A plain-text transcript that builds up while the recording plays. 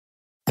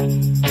Hello,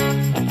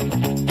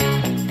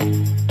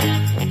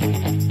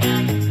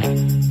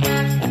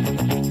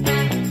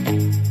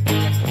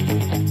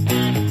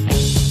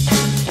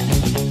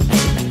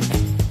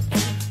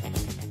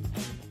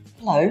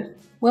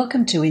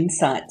 welcome to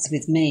Insights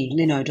with me,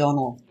 Lynne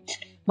O'Donnell.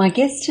 My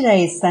guest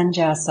today is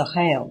Sanjar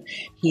Sohail.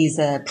 He is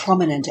a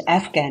prominent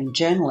Afghan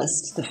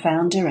journalist, the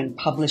founder and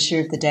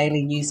publisher of the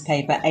daily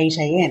newspaper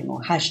 8am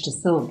or Hasht-e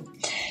Subh.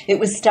 It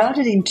was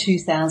started in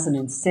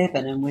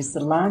 2007 and was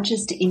the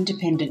largest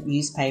independent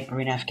newspaper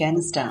in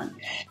Afghanistan,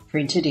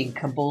 printed in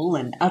Kabul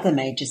and other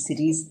major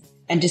cities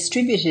and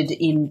distributed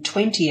in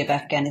 20 of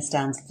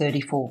Afghanistan's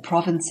 34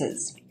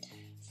 provinces.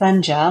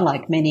 Sanjar,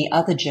 like many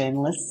other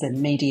journalists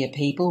and media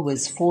people,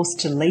 was forced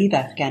to leave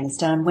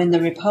Afghanistan when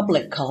the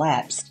Republic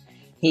collapsed.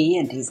 He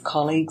and his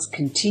colleagues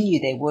continue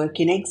their work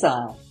in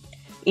exile.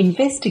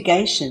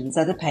 Investigations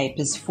are the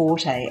paper's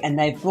forte, and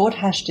they've brought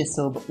Hasht-e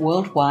Subh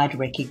worldwide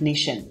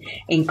recognition,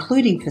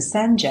 including for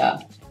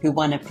Sanjar, who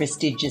won a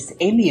prestigious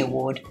Emmy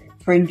Award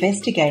for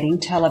investigating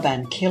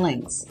Taliban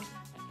killings.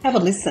 Have a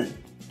listen.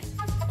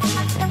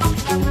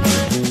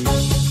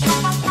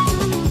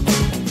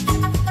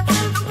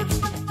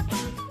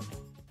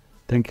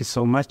 Thank you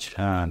so much,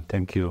 and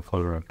thank you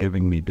for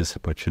giving me this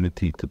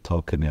opportunity to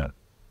talk in your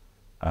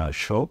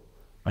show.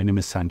 My name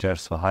is Sanjar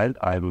Sohail.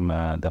 I'm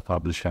the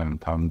publisher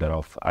and founder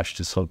of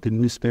Hasht-e Subh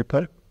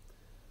newspaper.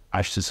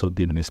 Hasht-e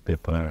Subh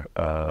newspaper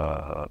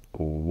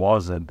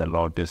was the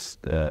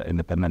largest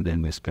independent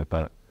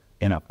newspaper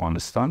in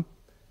Afghanistan.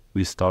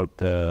 We started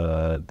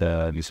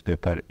the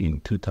newspaper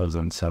in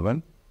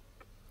 2007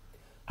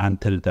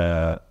 until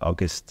the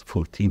August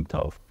 14th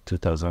of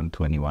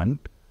 2021.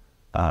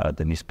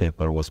 The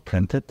newspaper was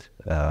printed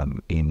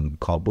in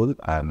Kabul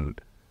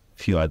and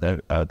few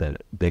other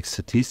big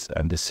cities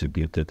and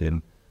distributed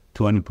in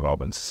 20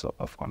 provinces of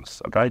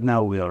Afghanistan. Right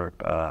now, we are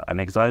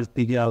an exiled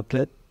media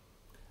outlet.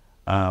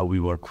 We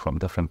work from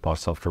different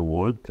parts of the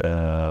world.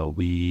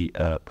 We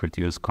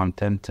produce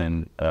content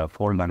in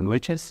 4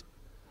 languages: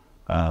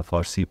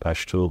 Farsi,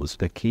 Pashto,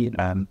 Uzbeki,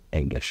 and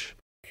English.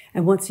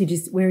 And where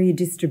are you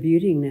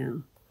distributing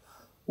now?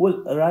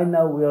 Well, right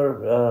now we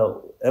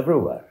are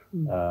everywhere.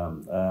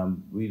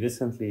 We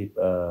recently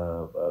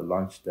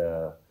launched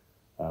a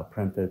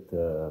printed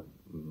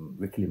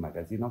weekly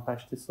magazine of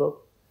Hasht-e Subh.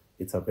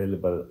 It's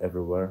available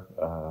everywhere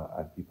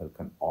and people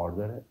can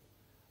order it.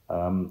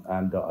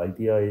 And the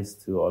idea is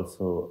to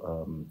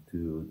also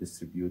to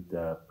distribute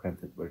the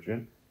printed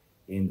version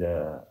in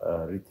the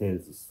retail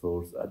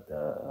stores at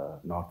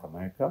North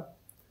America.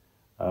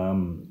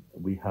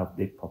 We have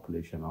big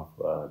population of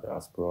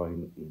diaspora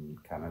in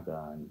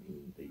Canada and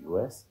in the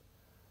US.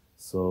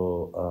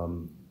 So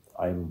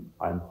I'm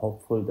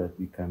hopeful that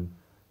we can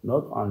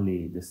not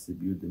only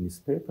distribute the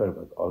newspaper,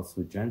 but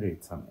also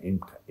generate some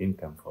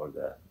income for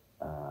the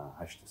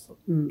Hasht-e Subh.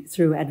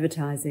 Through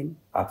advertising?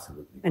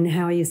 Absolutely. And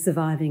how are you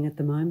surviving at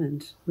the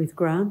moment? With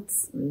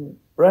grants?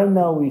 Right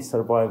now we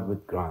survive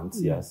with grants,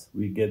 yes.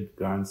 We get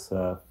grants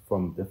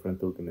from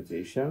different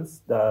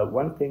organizations. The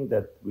one thing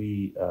that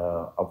we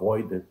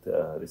avoided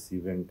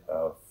receiving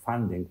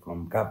funding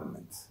from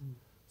governments.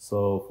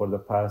 So for the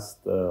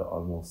past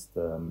almost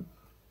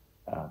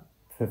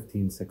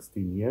 15,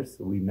 16 years,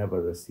 we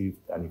never received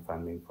any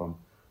funding from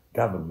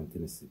government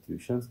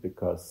institutions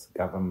because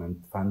government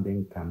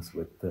funding comes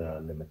with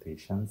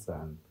limitations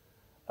and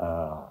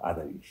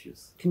other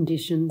issues.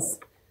 Conditions.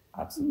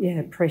 Absolutely.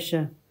 Yeah,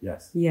 pressure.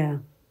 Yes.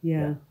 Yeah.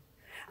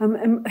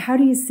 How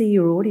do you see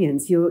your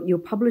audience? You're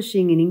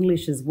publishing in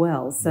English as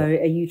well. So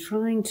are you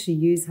trying to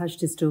use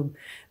Hasht-e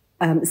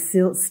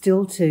Subh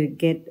still to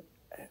get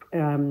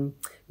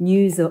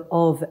news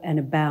of and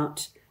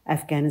about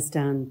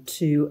Afghanistan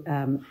to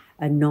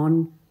a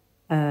non-Afghan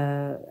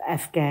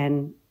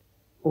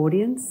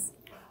audience?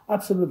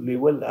 Absolutely.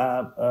 Well,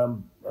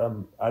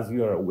 as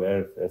you are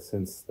aware,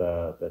 since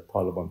the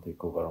Taliban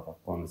takeover of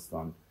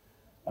Afghanistan,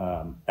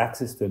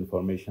 access to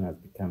information has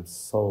become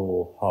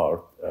so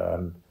hard.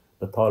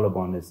 The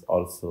Taliban is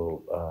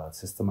also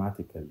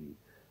systematically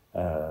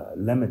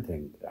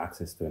limiting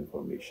access to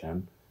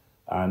information.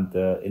 And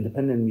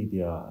independent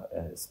media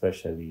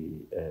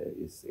especially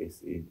is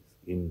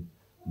in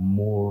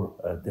more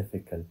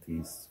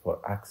difficulties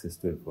for access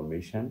to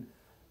information.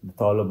 The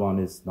Taliban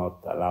is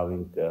not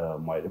allowing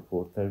my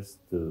reporters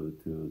to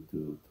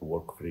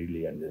work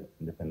freely and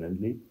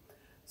independently.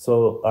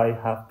 So I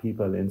have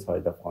people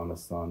inside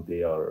Afghanistan,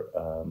 they are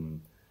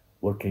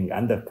working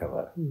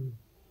undercover.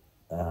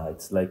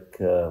 It's like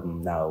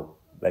now,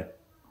 like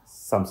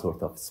some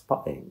sort of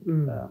spying.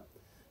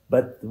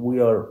 But we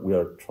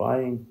are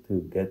trying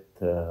to get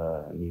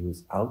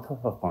news out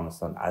of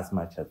Afghanistan as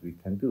much as we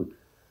can do.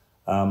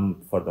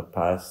 For the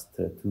past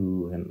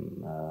 2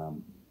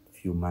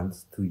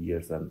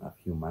 years and a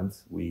few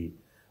months, we've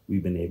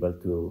been able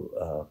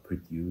to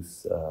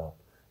produce a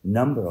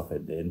number of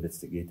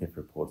investigative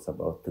reports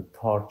about the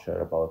torture,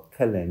 about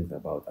killings,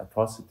 about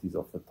atrocities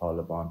of the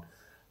Taliban,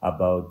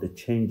 about the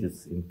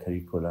changes in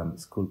curriculum,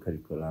 school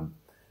curriculum,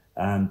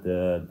 and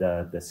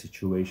the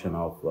situation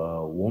of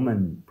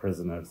women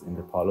prisoners in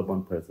the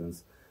Taliban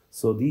prisons.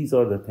 So these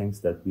are the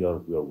things that we are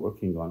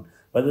working on.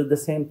 But at the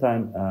same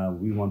time,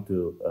 we want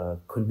to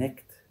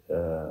connect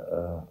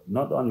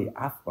not only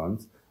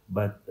Afghans,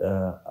 but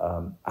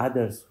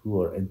others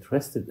who are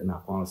interested in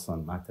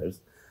Afghanistan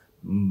matters.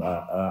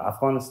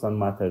 Afghanistan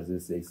matters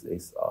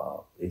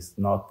is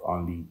not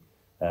only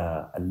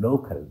a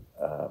local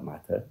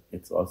matter,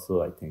 it's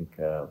also, I think,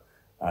 a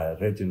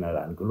regional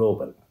and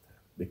global matter,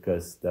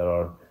 because there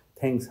are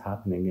things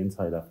happening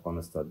inside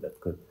Afghanistan that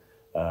could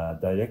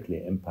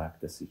directly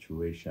impact the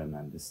situation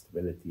and the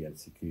stability and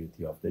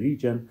security of the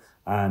region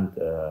and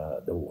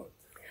the world.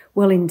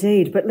 Well,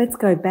 indeed. But let's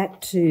go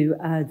back to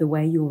the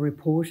way your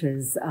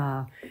reporters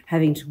are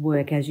having to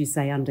work, as you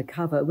say,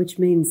 undercover, which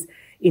means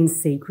in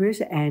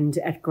secret and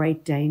at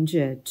great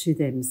danger to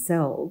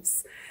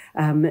themselves.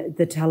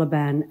 The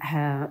Taliban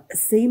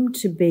seem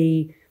to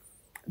be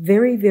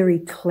very, very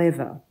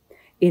clever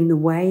in the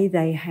way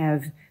they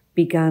have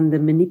begun the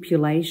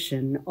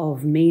manipulation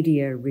of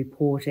media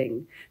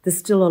reporting. There's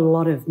still a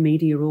lot of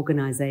media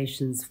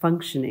organisations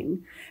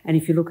functioning. And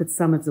if you look at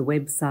some of the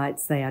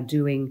websites, they are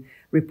doing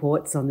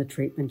reports on the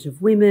treatment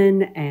of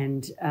women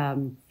and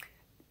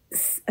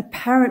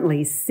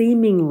apparently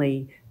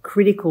seemingly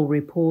critical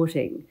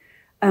reporting.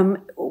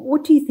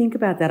 What do you think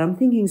about that? I'm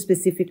thinking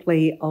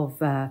specifically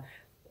of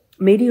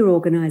media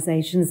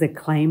organisations that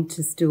claim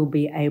to still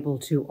be able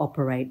to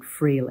operate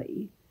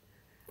freely.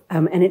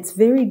 And it's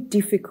very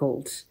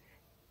difficult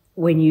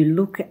when you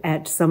look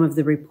at some of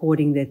the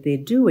reporting that they're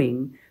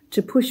doing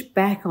to push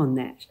back on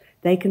that.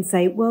 They can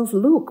say, well,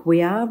 look,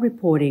 we are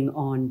reporting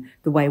on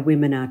the way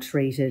women are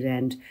treated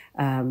and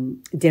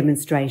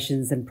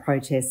demonstrations and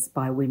protests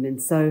by women.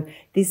 So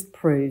this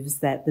proves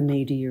that the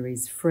media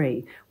is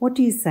free. What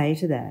do you say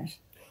to that?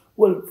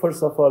 Well,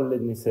 first of all,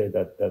 let me say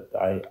that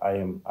I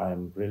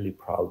am really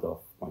proud of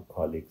my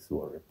colleagues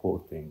who are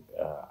reporting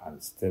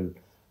and still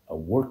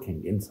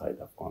working inside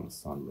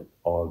Afghanistan with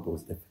all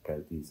those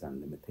difficulties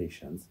and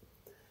limitations,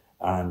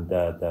 and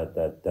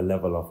the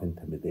level of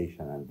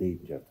intimidation and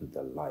danger to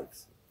their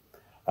lives.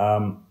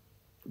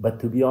 But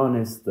to be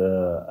honest,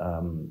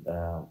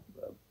 the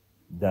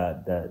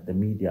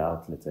media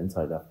outlets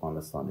inside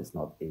Afghanistan is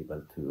not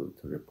able to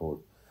report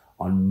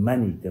on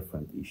many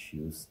different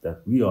issues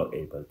that we are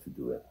able to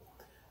do it.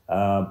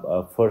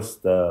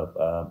 First,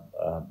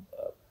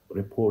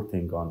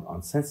 reporting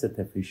on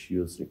sensitive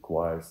issues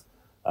requires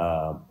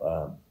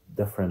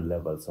different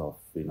levels of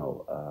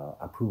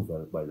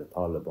approval by the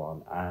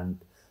Taliban, and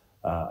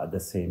at the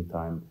same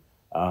time,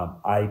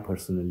 I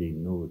personally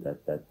know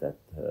that the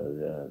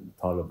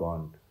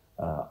Taliban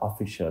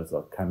officials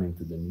are coming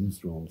to the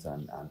newsrooms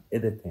and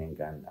editing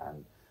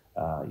and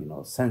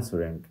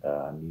censoring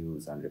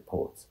news and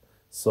reports.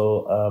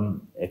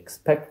 So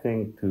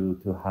expecting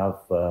to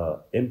have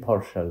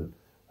impartial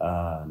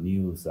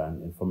news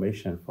and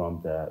information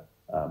from the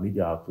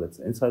media outlets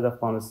inside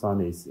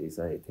Afghanistan is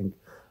I think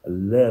a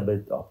little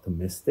bit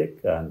optimistic,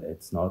 and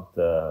it's not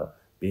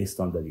based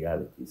on the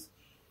realities.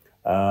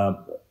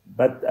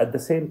 But at the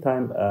same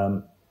time,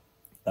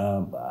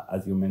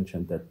 as you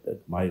mentioned,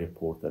 that my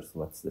reporters,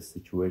 what's the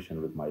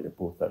situation with my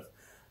reporters?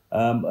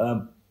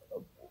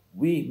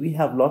 We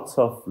have lots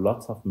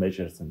of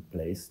measures in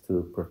place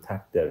to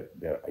protect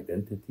their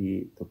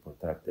identity, to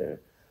protect their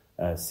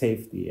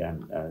safety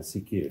and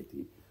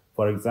security.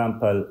 For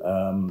example,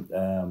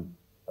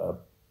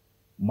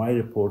 my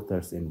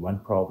reporters in one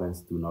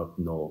province do not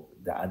know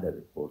the other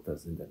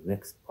reporters in the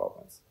next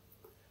province.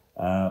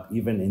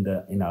 Even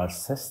in our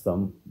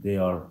system, they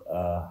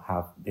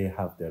have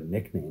their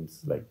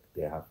nicknames, like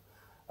they have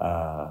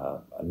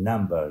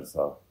numbers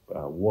or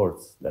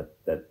words that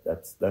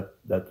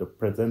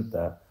represent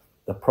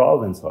the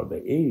province or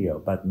the area,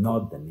 but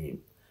not the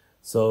name.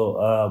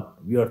 So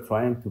we are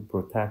trying to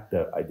protect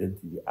their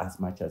identity as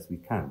much as we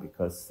can,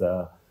 because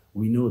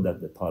we know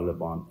that the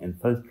Taliban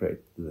infiltrate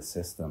the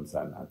systems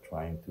and are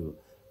trying to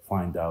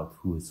find out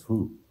who is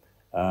who.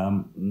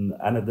 And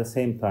at the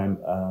same time,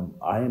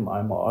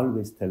 I'm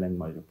always telling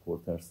my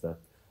reporters that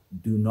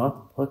do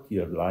not put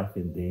your life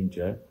in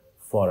danger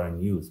for a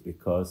news,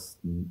 because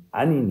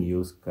any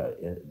news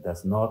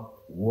does not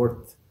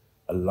worth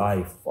a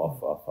life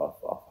of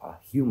a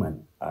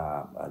human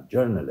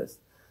journalist.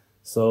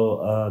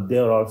 So they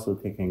are also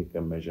taking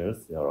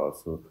measures. They are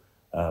also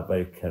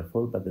very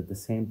careful, but at the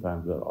same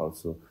time, we are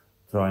also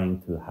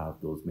trying to have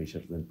those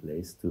measures in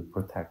place to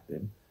protect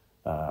them,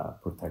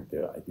 protect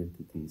their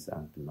identities,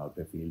 and do not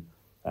reveal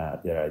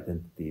their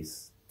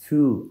identities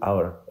to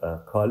our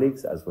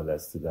colleagues as well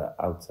as to the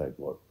outside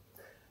world.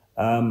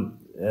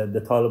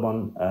 The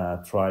Taliban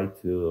try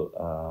to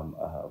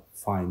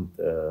find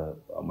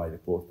my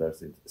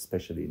reporters,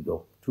 especially in the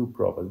two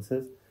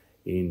provinces,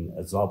 in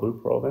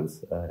Zabul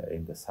province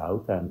in the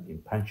south and in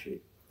Panjshir.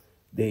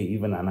 They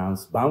even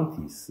announced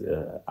bounties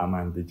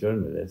among the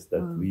journalists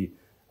that we,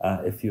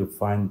 if you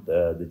find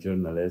the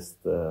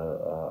journalist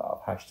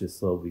of Hasht-e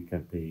Subh, we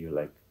can pay you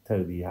like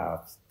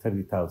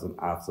 30,000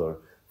 AFs or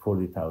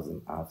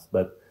 40,000 AFs.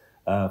 But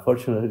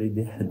fortunately,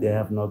 they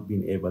have not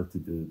been able to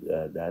do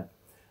that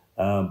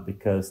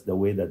because the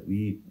way that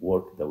we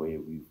work, the way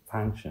we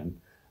function,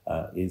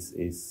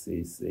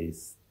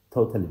 is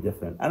totally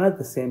different. And at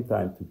the same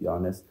time, to be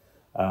honest,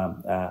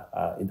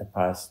 in the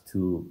past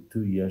two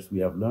years, we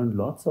have learned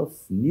lots of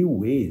new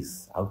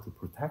ways how to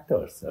protect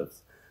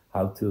ourselves,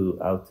 how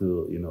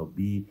to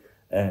be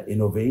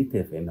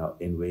innovative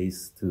in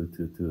ways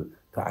to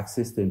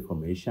access the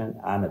information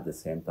and at the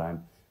same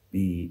time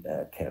be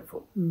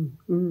careful.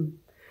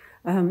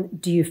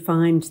 Do you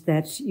find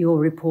that your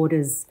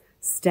reporters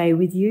stay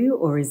with you,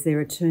 or is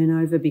there a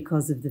turnover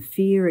because of the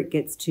fear it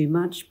gets too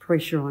much,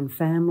 pressure on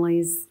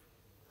families?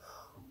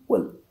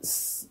 Well,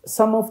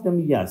 some of them,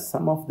 yes.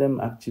 Some of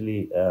them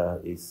actually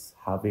is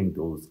having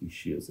those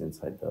issues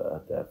inside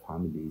their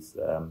families.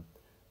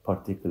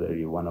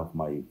 Particularly, one of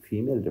my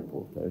female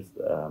reporters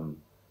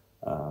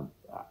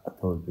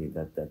told me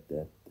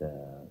that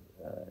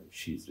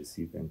she's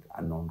receiving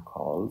unknown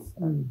calls,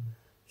 and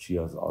she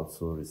was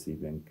also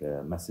receiving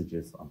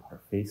messages on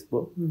her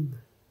Facebook.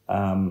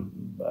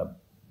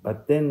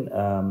 But then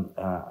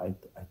I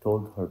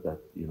told her that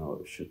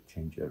you should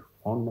change your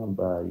phone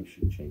number, you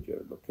should change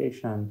your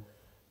location,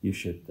 you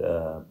should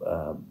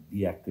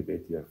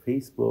deactivate your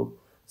Facebook.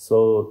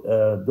 So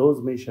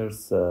those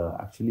measures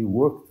actually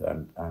worked,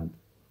 and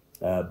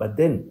but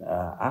then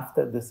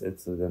after this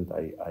incident,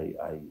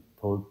 I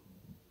told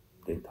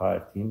the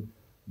entire team,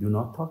 do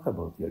not talk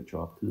about your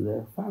job to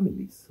their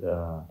families.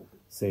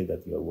 Say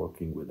that you're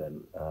working with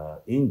an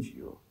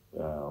NGO,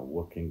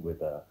 working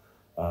with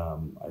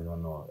I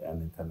don't know,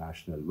 an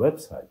international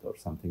website or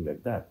something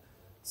like that.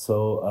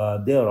 So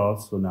they are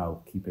also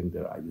now keeping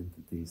their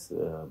identities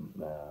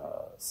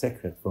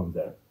secret from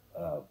their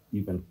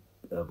even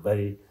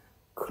very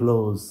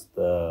close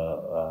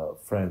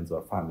friends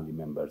or family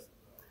members.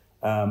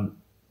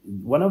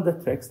 One of the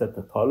tricks that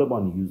the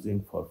Taliban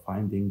using for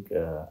finding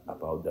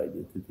about the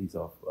identities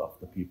of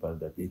the people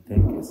that they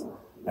think is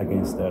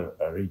against their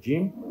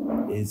regime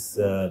is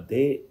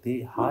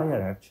they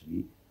hire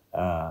actually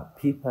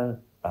people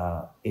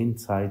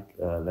inside,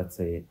 let's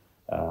say,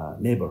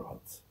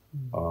 neighborhoods.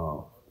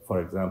 For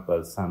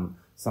example, some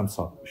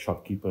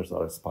shopkeepers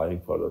are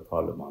spying for the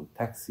Taliban.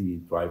 Taxi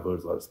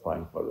drivers are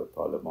spying for the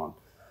Taliban.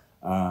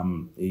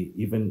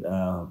 Even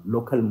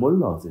local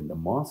mullahs in the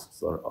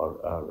mosques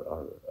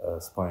are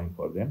spying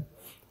for them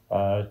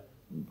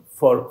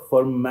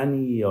for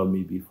money or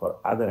maybe for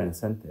other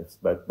incentives.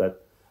 But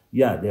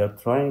yeah, they are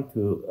trying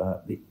to.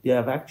 They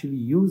have actually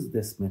used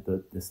this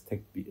method, this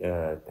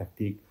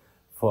tactic,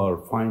 for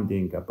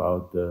finding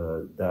about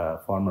the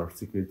former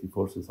security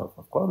forces of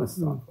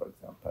Afghanistan, for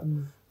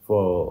example,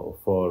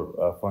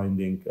 for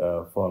finding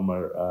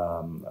former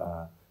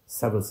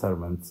civil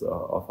servants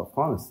of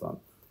Afghanistan.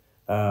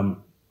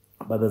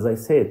 But as I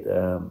said,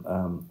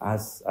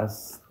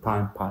 as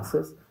time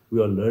passes,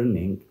 we are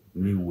learning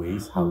new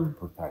ways how to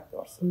protect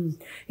ourselves.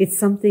 It's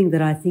something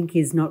that I think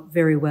is not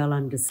very well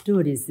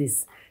understood, is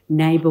this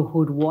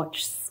neighbourhood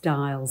watch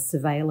style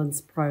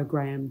surveillance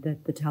program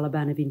that the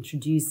Taliban have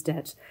introduced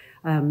at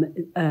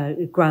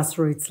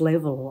grassroots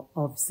level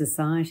of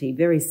society,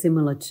 very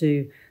similar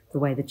to the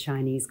way the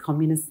Chinese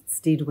communists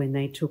did when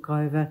they took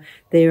over.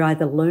 They're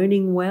either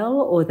learning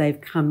well or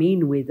they've come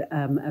in with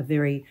a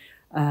very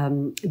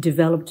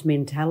developed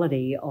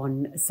mentality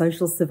on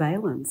social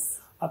surveillance.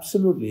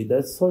 Absolutely.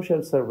 The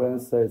social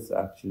surveillance is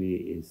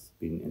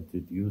being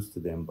introduced to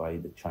them by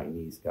the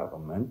Chinese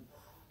government.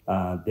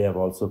 They have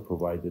also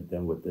provided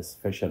them with this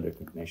facial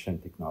recognition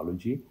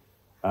technology.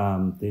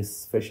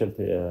 This facial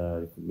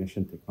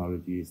recognition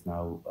technology is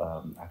now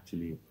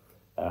actually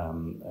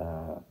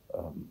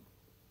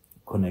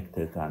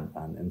connected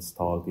and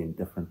installed in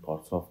different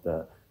parts of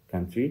the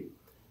country.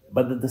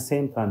 But at the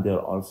same time,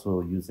 they're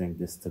also using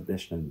these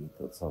traditional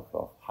methods of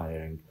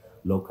hiring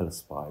local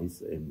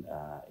spies in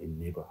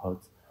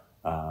neighborhoods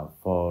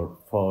for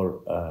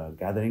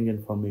gathering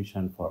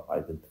information, for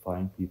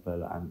identifying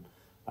people,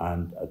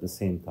 and at the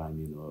same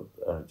time,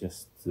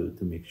 just to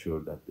make sure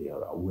that they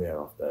are aware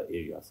of the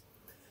areas.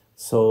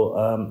 So,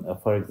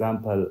 for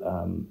example,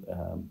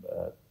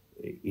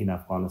 in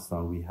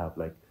Afghanistan, we have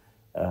like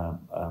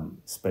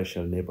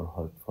special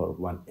neighborhood for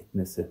one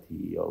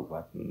ethnicity or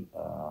one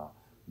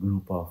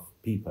group of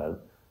people.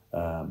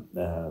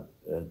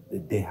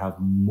 They have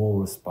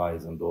more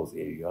spies in those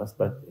areas,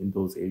 but in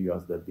those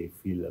areas that they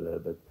feel a little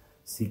bit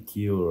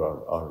secure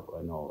or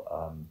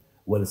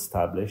well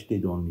established, they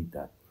don't need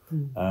that.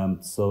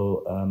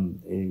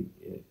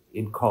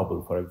 In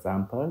Kabul, for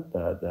example,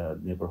 the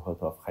neighborhood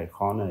of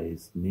Khaykhana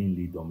is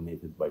mainly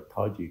dominated by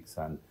Tajiks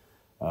and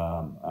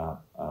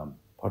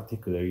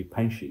particularly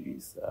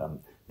Panjshiris.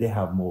 They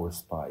have more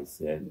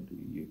spies, and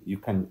you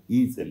can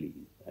easily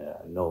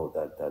know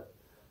that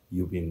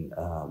you've been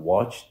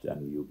watched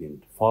and you've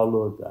been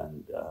followed,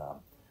 and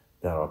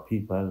there are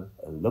people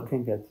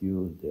looking at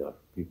you, there are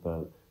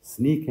people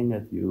sneaking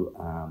at you,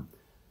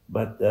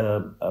 but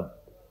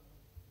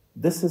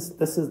this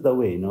is the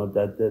way,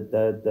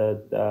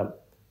 that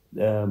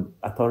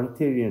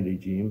authoritarian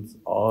regimes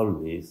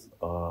always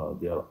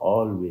they are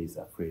always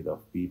afraid of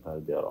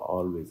people. They are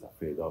always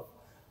afraid of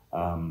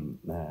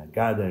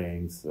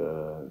gatherings,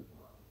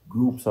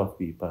 groups of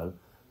people.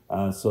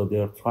 So they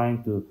are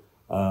trying to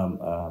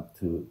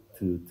to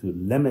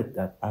limit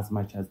that as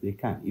much as they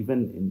can.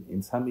 Even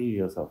in some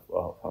areas of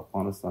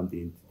Afghanistan, they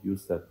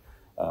introduced that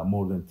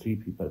more than 3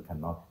 people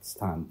cannot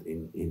stand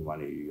in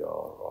one area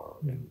or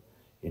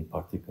in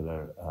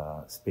particular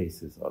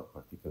spaces or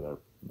particular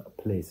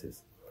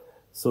places.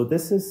 So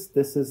this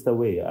is the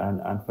way,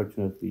 and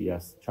unfortunately,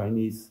 yes,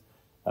 Chinese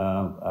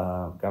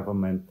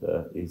government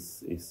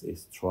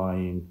is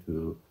trying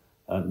to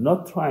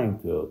not trying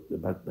to,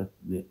 but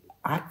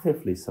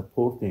actively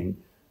supporting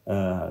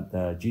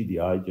the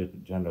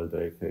GDI, General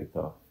Directorate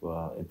of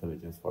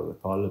Intelligence for the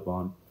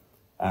Taliban,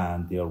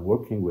 and they are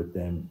working with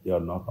them. They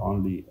are not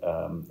only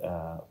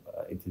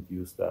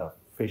introduced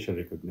facial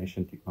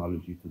recognition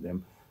technology to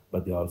them,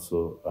 but they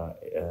also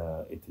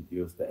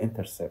introduced the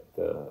intercept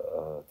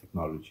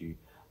technology,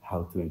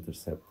 how to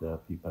intercept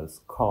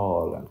people's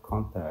call and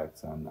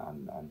contacts and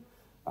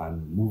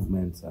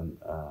movements and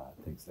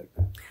things like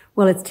that.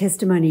 Well, it's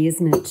testimony,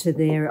 isn't it, to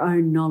their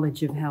own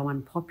knowledge of how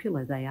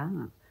unpopular they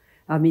are.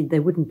 I mean, they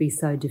wouldn't be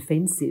so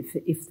defensive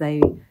if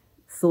they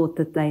thought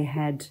that they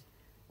had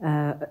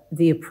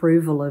the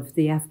approval of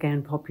the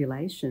Afghan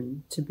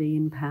population to be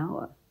in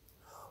power.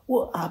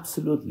 Well,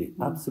 absolutely,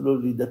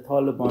 absolutely. The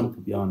Taliban,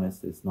 to be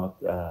honest, is not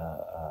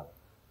the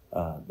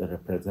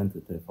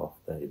representative of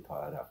the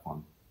entire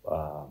Afghan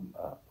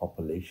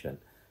population.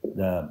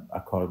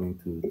 According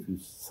to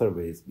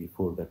surveys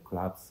before the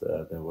collapse,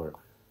 there were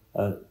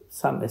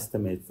some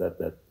estimates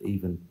that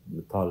even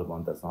the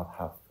Taliban does not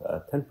have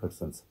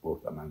 10%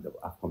 support among the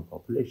Afghan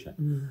population.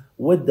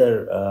 With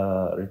their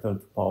return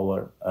to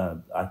power,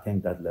 I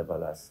think that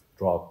level has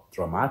dropped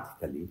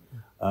dramatically.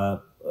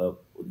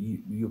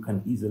 You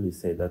can easily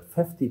say that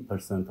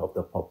 50% of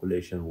the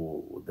population,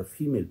 the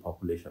female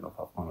population of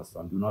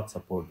Afghanistan, do not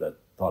support the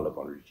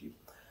Taliban regime.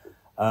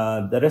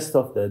 The rest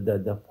of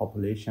the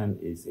population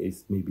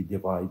is maybe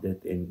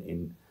divided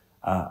in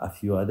a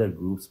few other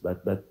groups,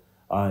 but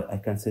I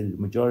can say the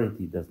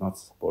majority does not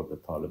support the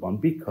Taliban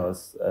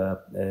because,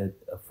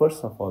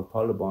 first of all,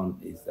 Taliban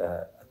is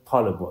a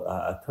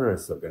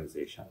terrorist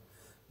organization.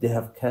 They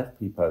have killed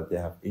people, they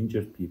have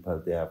injured people,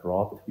 they have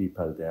robbed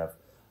people, they have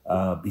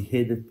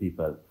beheaded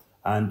people,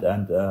 and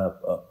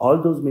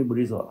all those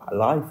memories are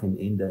alive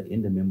in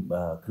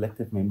the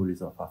collective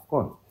memories of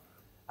Afghans.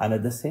 And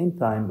at the same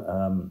time,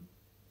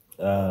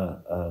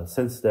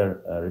 since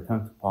their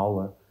return to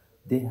power,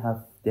 they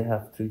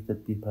have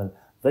treated people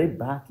very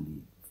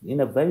badly in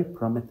a very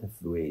primitive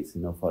ways.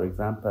 You know, for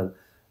example,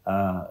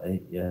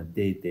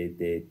 they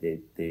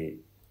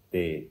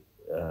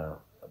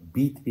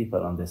beat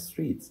people on the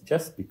streets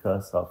just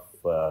because of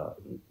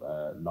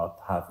not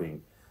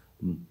having,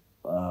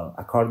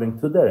 according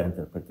to their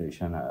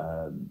interpretation,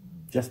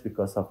 just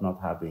because of not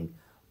having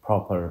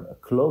proper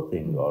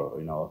clothing, or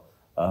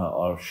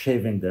or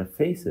shaving their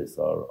faces,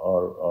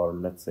 or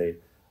let's say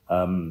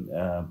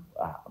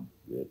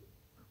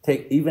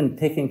even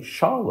taking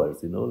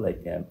showers.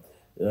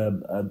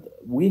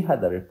 We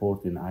had a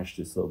report in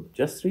Hasht-e Subh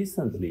just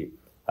recently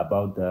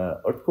about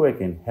the earthquake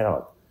in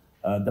Herat.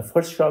 The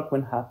first shock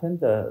when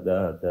happened,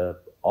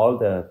 all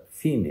the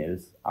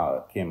females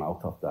came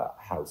out of the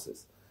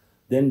houses.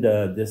 Then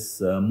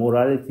this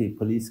morality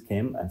police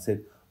came and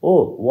said,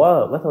 "Oh,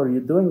 wow, what are you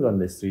doing on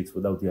the streets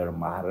without your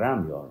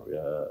mahram?"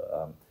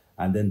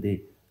 And then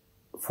they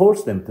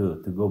forced them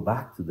to go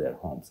back to their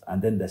homes.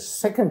 And then the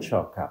second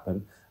shock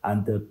happened,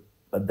 and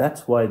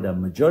that's why the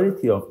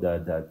majority of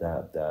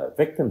the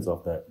victims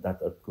of that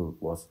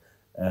earthquake was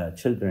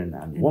children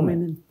and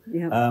women.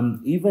 Yeah.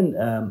 Even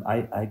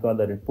I got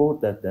a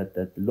report that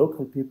the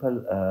local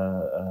people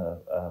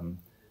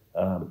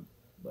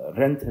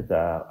rented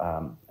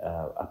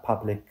a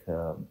public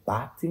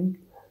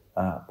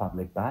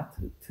public bath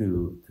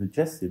to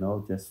just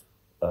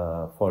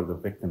for the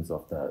victims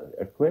of the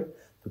earthquake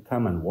to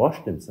come and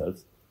wash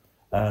themselves.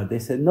 They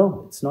said,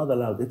 no, it's not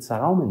allowed. It's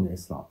haram in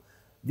Islam.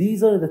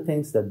 These are the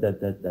things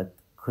that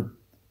could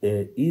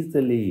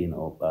easily,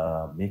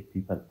 make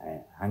people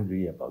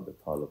angry about the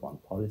Taliban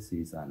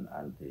policies and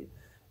the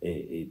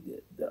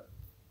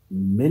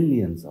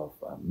millions of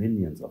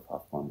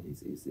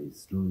Afghans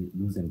is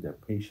losing their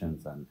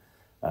patience, and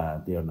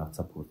they are not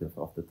supportive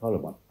of the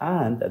Taliban.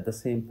 And at the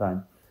same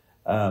time,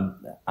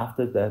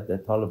 after the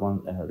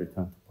Taliban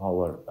returned to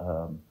power,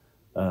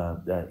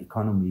 the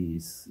economy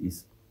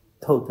is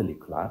totally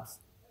collapsed.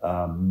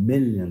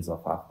 Millions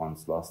of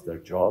Afghans lost their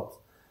jobs.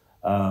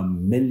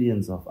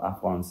 Millions of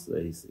Afghans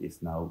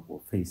is now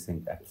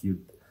facing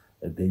acute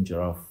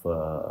danger of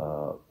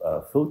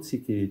food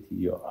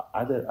security or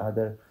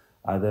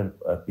other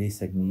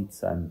basic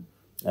needs, and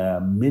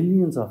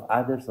millions of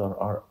others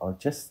are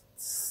just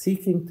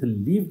seeking to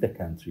leave the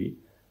country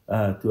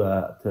to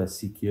a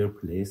secure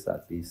place,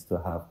 at least to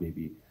have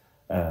maybe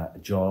a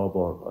job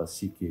or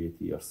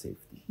security or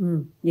safety.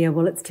 Yeah,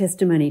 well, it's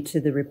testimony to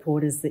the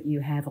reporters that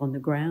you have on the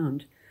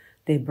ground,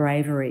 their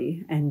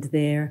bravery and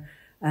their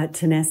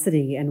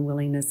tenacity and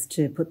willingness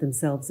to put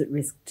themselves at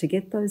risk to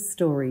get those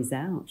stories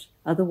out.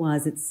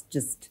 Otherwise, it's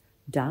just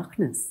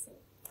darkness.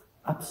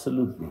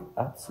 Absolutely,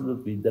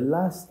 absolutely. The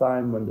last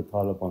time when the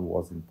Taliban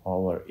was in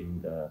power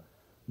in the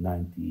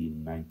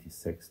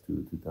 1996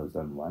 to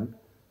 2001,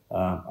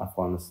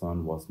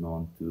 Afghanistan was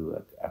known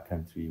to a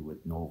country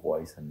with no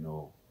voice and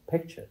no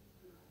picture.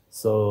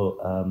 So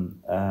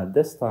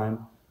this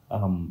time,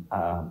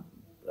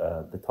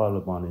 the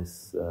Taliban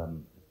is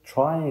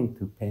trying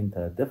to paint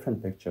a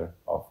different picture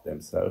of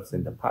themselves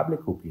in the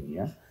public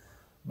opinion.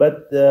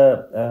 But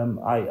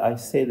I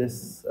say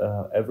this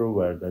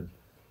everywhere, that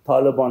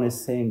Taliban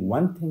is saying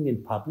one thing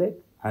in public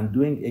and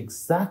doing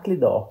exactly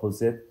the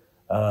opposite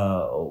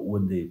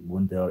when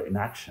they are in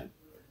action.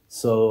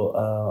 So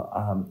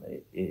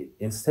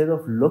instead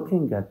of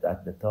looking at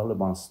the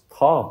Taliban's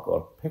talk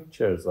or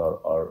pictures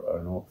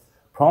or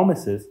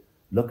promises,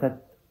 look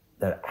at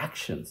their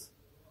actions,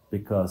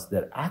 because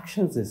their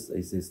actions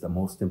is the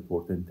most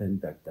important thing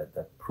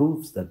that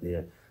proves that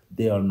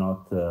they are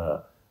not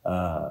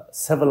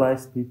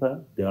civilized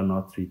people. They are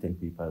not treating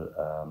people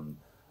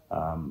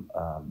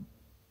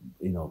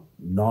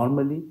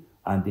normally,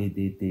 and they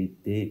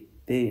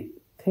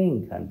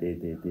think and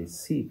they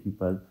see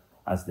people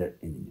as their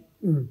enemy.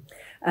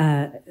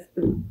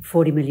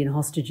 40 million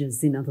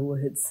hostages, in other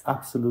words.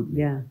 Absolutely.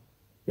 Yeah.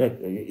 Yeah,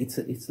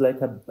 it's like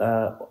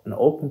an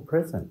open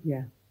prison.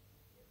 Yeah,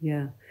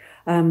 yeah.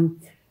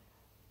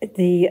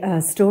 The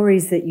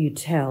stories that you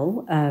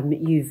tell,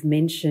 you've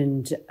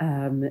mentioned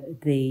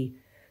the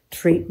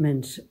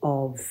treatment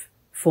of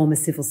former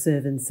civil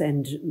servants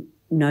and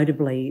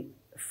notably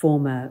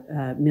former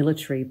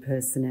military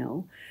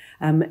personnel.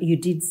 You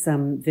did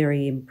some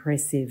very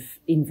impressive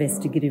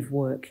investigative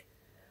work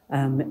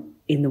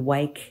in the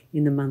wake,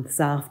 in the months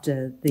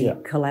after the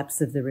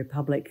collapse of the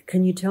Republic.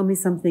 Can you tell me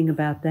something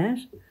about that?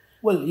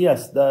 Well,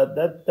 yes,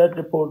 that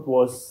report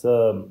was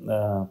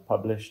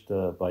published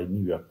by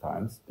New York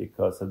Times,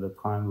 because at the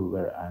time we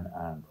were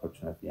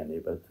unfortunately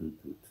unable to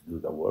do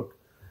the work,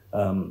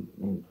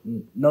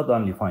 not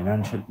only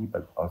financially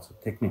but also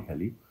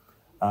technically.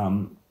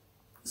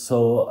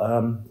 So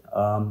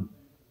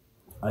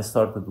I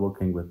started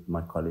working with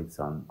my colleagues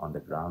on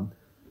the ground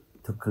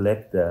to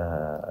collect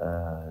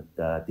the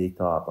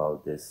data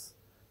about this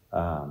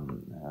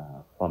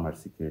former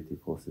security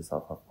forces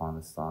of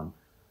Afghanistan,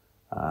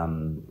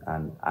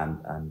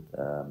 and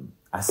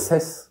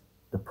assess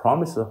the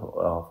promise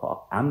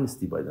of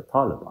amnesty by the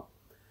Taliban.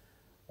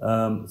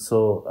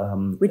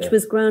 Which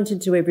was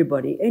granted to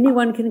everybody.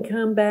 Anyone can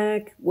come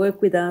back,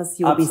 work with us,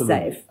 you'll be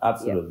safe.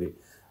 Absolutely. Yep.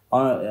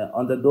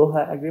 On the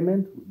Doha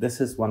Agreement, this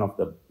is one of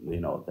the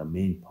the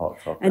main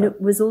parts of and it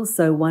was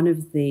also one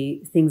of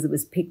the things that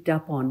was picked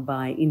up on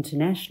by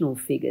international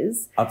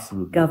figures,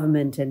 absolutely,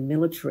 government and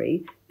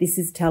military. This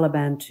is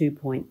Taliban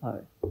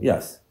 2.0.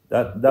 Yes,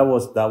 that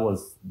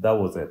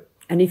was it.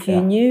 And if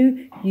you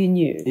knew, you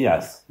knew.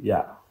 Yes,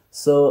 yeah.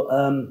 So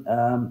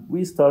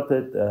we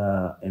started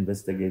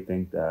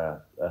investigating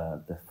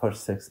the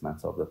first 6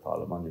 months of the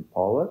Taliban in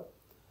power.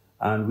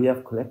 And we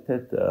have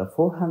collected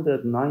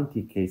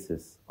 490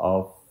 cases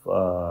of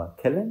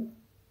killing,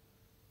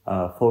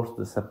 forced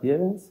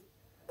disappearance,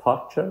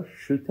 torture,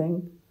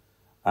 shooting,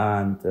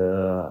 and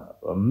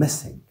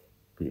missing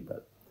people.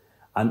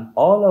 And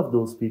all of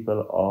those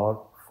people are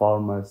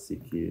former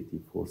security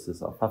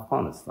forces of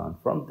Afghanistan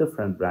from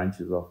different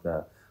branches of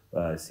the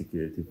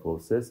security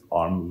forces,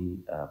 army,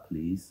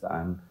 police,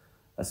 and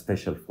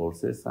special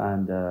forces,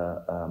 and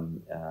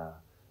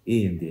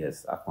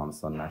ANDS,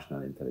 Afghanistan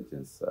National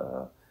Intelligence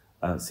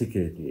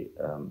Security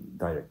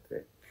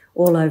Directorate.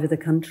 All over the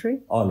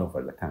country? All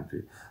over the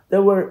country.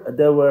 There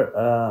were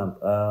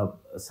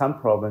some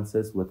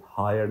provinces with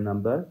higher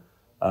number,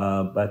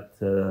 but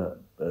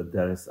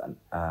there is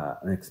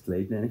an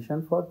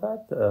explanation for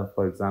that.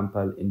 For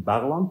example, in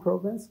Baghlan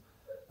province,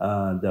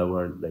 there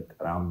were like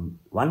around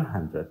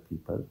 100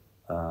 people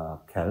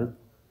killed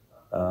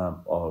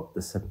or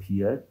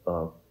disappeared,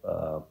 or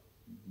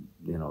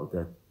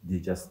that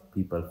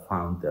people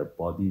found their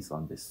bodies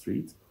on the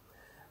streets.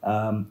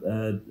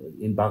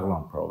 In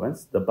Baghlan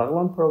province. The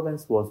Baghlan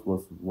province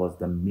was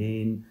the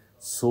main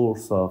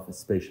source of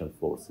special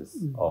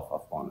forces of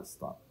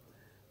Afghanistan.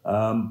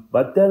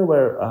 But there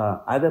were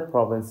other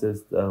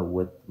provinces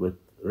with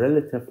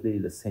relatively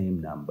the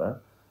same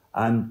number,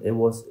 and it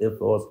was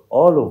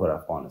all over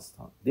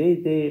Afghanistan.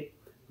 They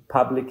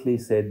publicly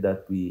said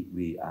that we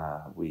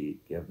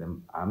gave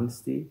them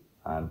amnesty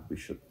and we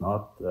should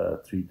not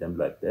treat them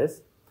like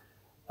this.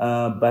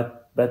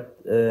 But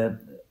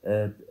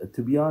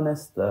to be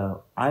honest,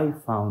 I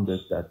found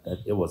that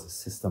it was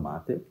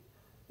systematic.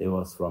 It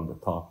was from the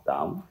top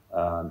down,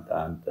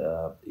 and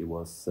it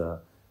was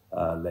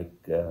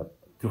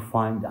to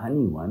find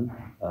anyone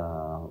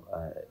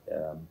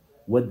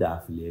with the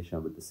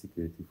affiliation with the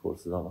security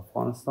forces of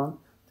Afghanistan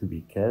to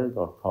be killed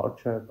or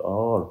tortured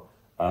or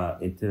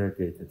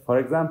interrogated. For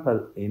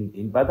example,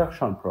 in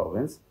Badakhshan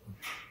province,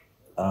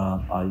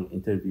 I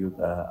interviewed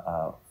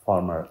a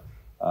former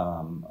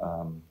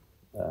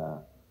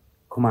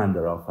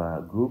commander of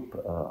a group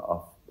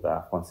of the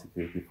Afghan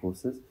security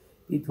forces.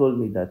 He told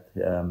me that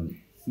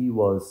he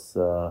was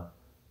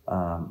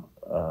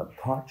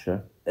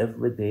tortured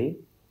every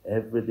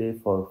day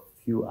for a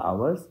few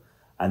hours,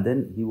 and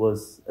then he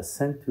was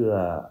sent to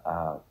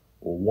a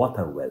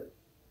water well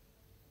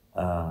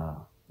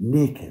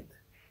naked,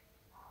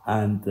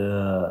 and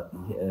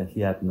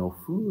he had no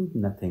food,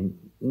 nothing,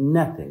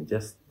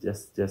 just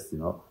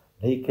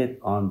naked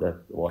on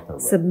that waterway.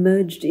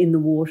 Submerged in the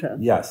water.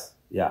 Yes,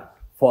 yeah,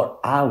 for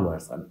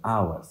hours and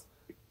hours.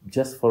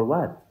 Just for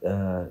what?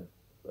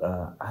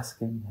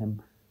 Asking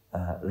him,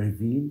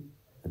 reveal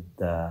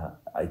the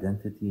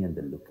identity and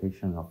the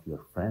location of your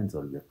friends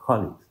or your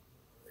colleagues.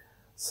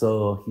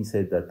 So he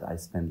said that I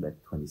spent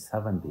like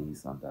 27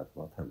 days on that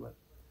waterway.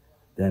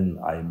 Then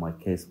my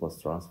case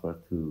was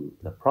transferred to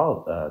the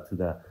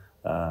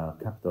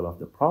capital of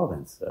the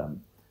province.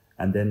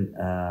 And then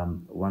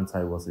once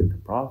I was in the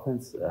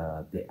province,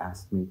 they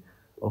asked me,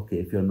 okay,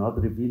 if you're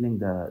not revealing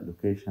the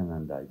location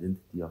and the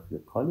identity of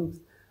your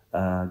colleagues,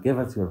 give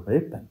us your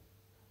weapon.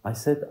 I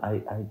said,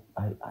 I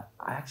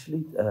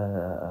actually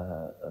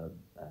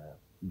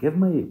gave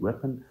my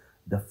weapon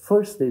the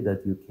first day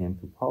that you came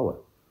to power.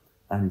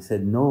 And he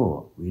said,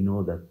 no, we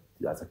know that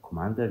as a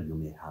commander, you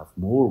may have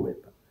more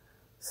weapons.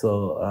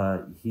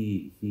 So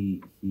he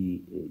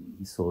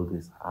sold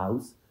his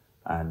house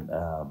and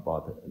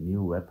bought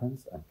new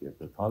weapons and gave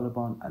the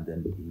Taliban, and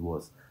then he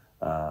was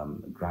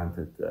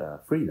granted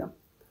freedom.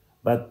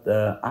 But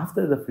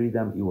after the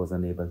freedom, he was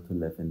unable to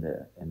live in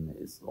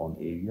his own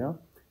area,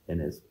 in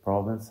his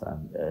province,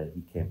 and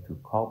he came to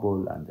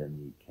Kabul, and then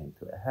he came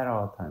to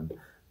Herat, and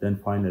then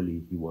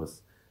finally he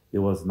was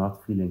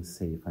not feeling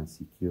safe and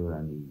secure,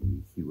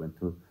 and he went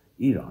to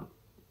Iran.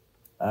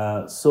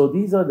 So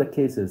these are the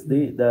cases.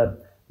 The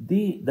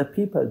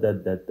people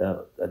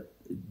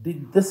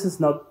this is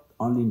not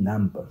only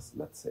numbers.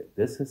 Let's say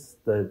this is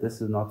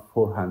not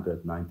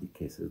 490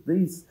 cases.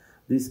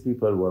 These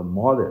people were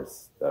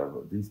mothers.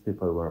 These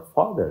people were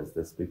fathers.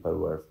 These people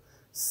were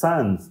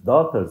sons,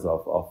 daughters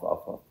of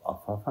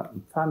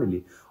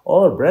family,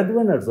 or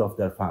breadwinners of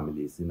their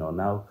families.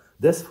 Now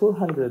this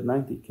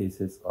 490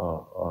 cases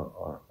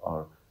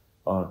are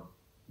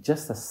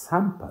just a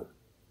sample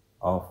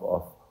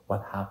of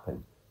what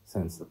happened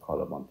since the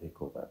Taliban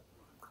takeover.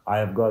 I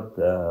have got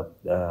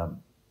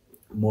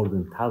more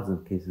than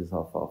 1,000 cases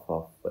of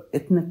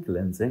ethnic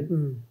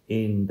cleansing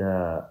in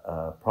the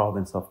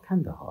province of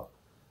Kandahar.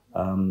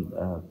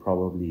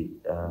 Probably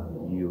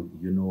you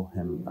know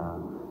him.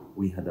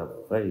 We had a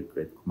very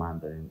great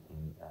commander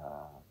in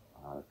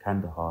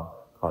Kandahar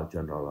called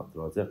General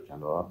Abdul-Razak.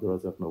 General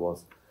Abdul-Razak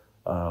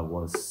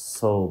was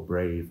so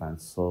brave and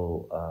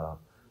so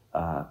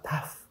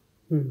tough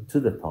to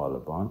the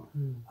Taliban.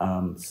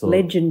 So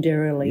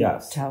legendarily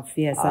yes, tough.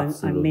 Yes,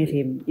 I met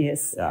him.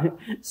 Yes. Yeah.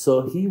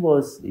 So he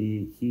when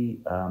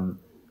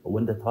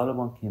the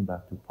Taliban came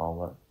back to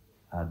power,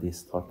 they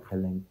started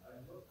killing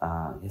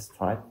his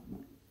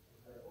tribesmen.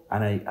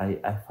 And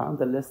I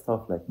found a list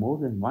of like more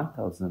than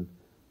 1,000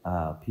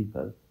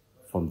 people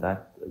from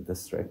that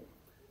district.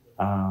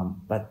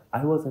 But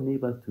I was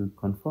unable to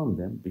confirm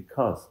them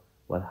because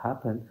what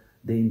happened,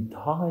 the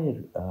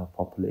entire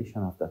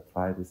population of that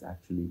tribe is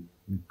actually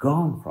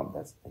gone from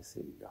that space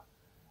area.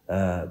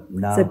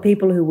 Now, so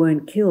people who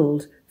weren't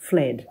killed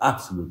fled.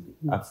 Absolutely.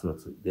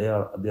 They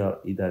are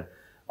either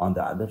on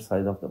the other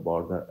side of the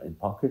border in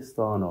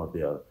Pakistan, or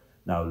they are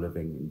now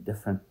living in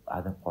different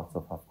other parts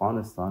of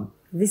Afghanistan.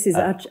 This is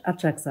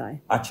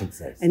Atrocity.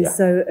 Atrocity, and yeah.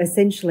 so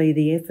essentially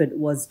the effort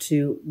was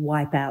to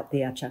wipe out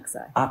the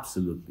Atrocity.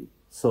 Absolutely.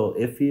 So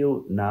if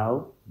you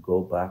now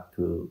go back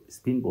to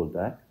Spin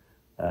Boldak,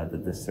 the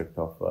district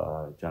of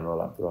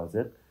General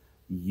Abdul-Razak,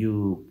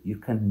 you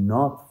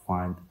cannot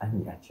find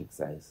any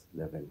Atrocities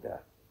living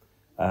there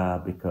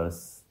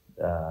because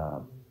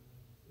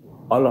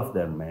all of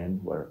their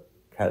men were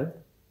killed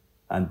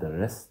and the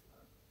rest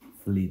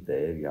fled the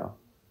area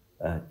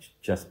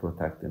just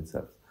protect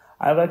themselves.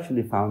 I've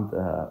actually found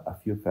a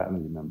few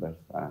family members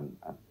and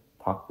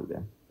talked to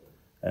them.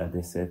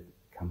 They said,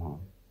 come on,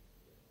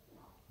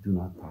 do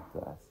not talk to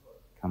us.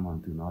 Come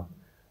on, do not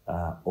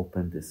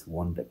open this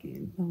wound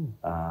again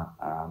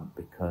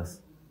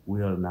because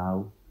we are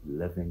now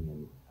living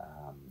in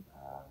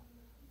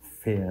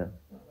fear.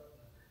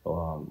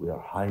 We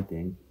are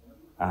hiding.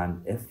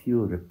 And if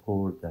you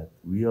report that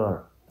we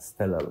are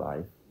still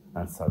alive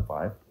and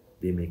survive,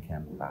 they may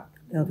come back.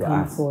 They'll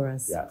come for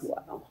us. Yes.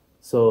 Wow.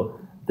 So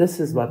this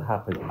is what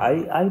happened.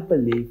 I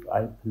believe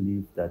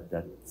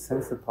that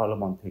since the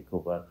Taliban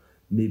takeover,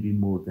 maybe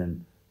more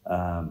than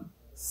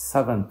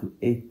 7,000 to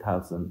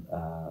 8,000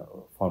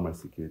 former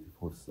security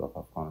forces of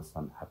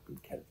Afghanistan have been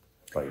killed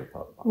by the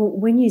Taliban. Well,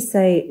 when you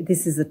say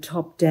this is a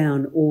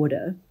top-down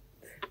order,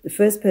 the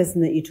first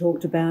person that you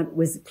talked about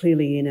was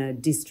clearly in a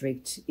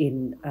district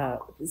in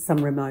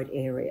some remote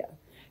area.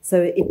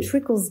 So it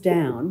trickles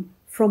down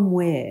from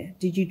where?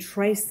 Did you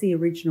trace the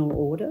original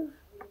order?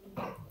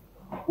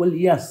 Well,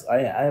 yes, I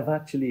have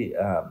actually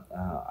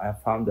I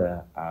found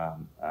a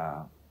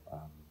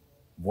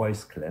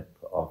voice clip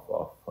of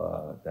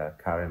the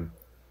current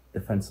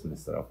defense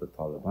minister of the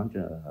Taliban,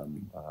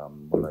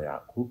 Mullah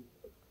Yaqub.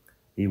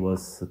 He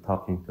was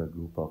talking to a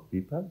group of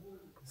people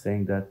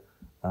saying that,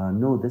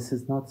 no, this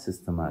is not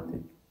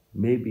systematic.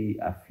 Maybe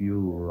a few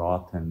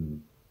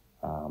rotten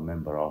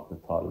member of the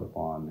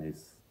Taliban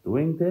is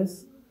doing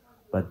this,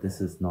 but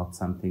this is not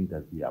something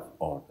that we have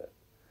ordered.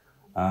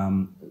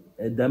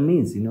 That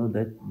means,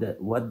 that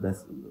what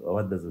does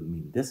it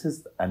mean? This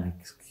is an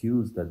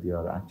excuse that they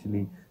are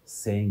actually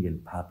saying in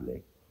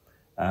public,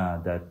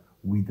 that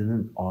we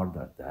didn't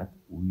order that.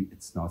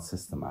 It's not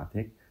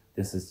systematic.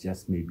 This is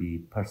just maybe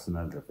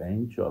personal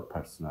revenge or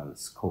personal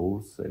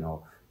scores,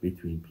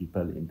 between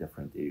people in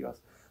different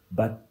areas.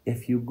 But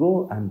if you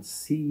go and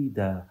see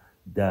the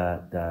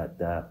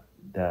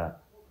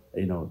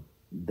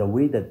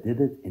way that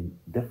did it in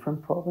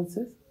different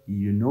provinces,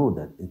 you know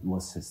that it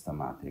was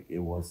systematic. It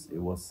was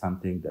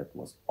something that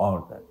was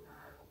ordered,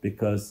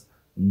 because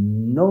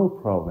no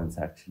province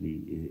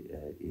actually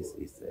is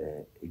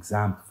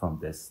exempt from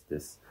this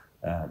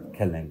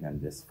killing and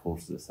this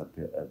forced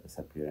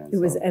disappearance. It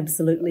was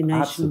absolutely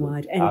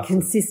nationwide and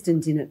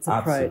consistent in its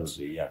approach.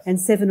 Absolutely, yes. And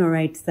 7,000 or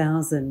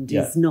 8,000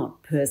 Yes. is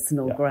not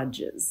personal Yeah.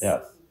 grudges.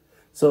 Yes.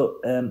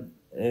 So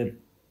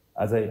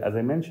as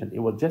I mentioned, it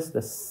was just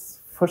the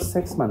first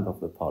 6 months of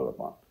the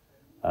Taliban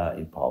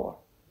in power.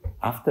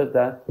 After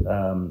that,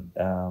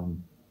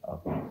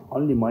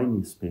 only my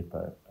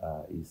newspaper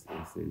is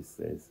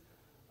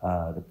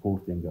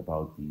reporting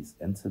about these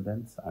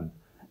incidents, and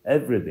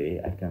every day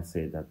I can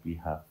say that we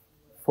have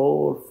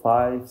 4,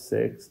 5,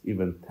 6,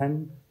 even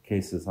 10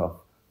 cases of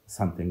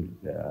something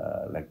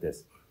like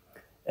this.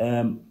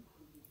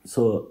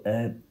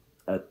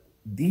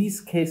 These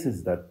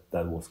cases that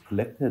was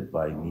collected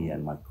by me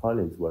and my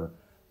colleagues were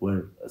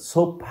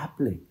so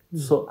public,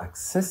 so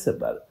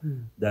accessible,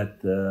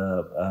 that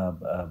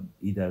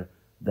either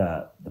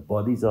the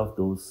bodies of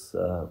those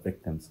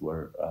victims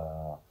were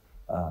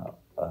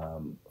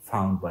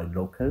found by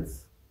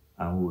locals,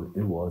 and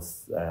it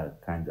was a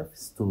kind of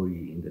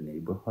story in the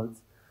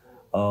neighborhoods,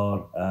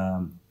 or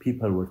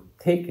people were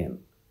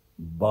taken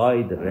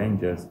by the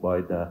rangers,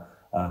 by the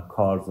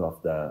cars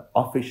of the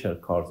official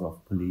cars of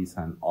police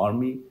and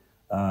army,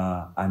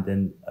 and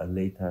then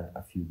later,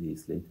 a few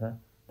days later,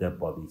 their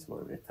bodies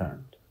were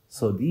returned.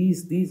 So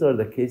these are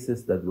the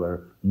cases that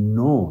were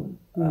known.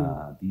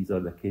 These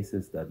are the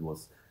cases that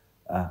was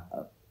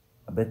a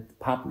bit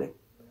public.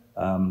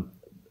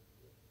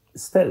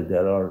 Still,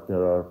 there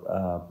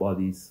are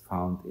bodies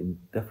found in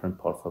different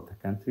parts of the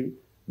country.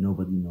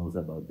 Nobody knows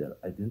about their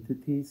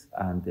identities,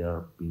 and they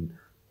are being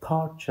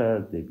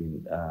tortured. They've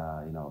been,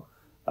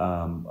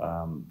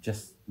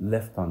 just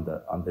left on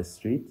the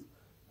street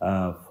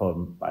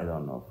for, I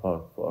don't know,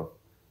 for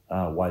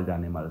wild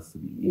animals to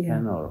be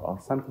eaten, or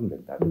something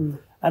like that.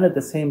 And at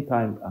the same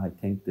time, I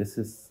think this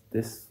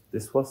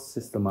was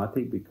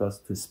systematic, because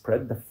to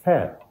spread the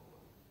fear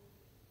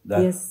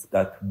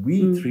that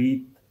we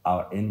treat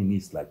our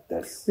enemies like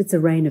this. It's a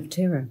reign of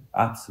terror.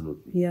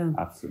 Absolutely. Yeah.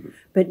 Absolutely.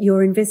 But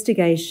your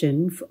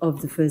investigation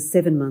of the first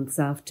 7 months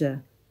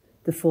after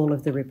the fall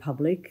of the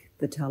Republic,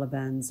 the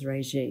Taliban's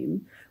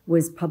regime,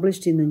 was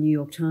published in the New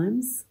York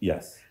Times.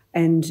 Yes.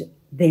 And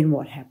then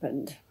what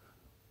happened?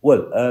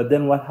 Well,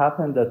 then what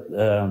happened that,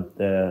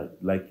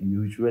 like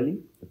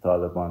usually, the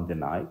Taliban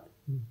denied.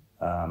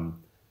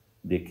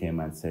 They came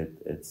and said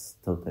it's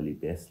totally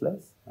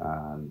baseless,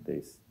 and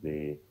they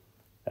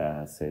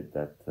said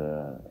that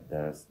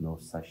there's no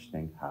such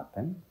thing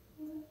happened.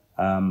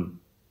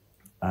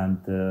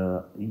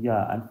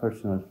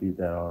 Unfortunately,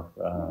 there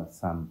are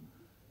some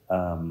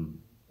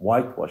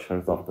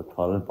whitewashers of the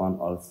Taliban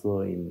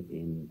also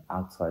in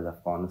outside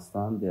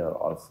Afghanistan. They are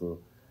also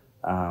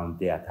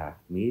they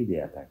attacked me. They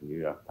attacked New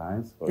York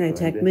Times. They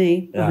attacked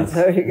me. Yes.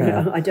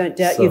 I don't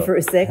doubt you for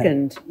a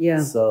second.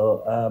 Yeah.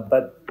 So,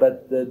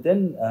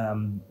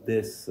 then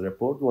this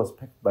report was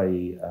picked by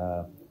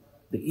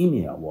the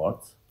Emmy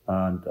Awards,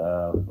 and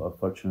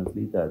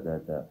fortunately,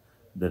 the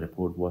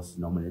report was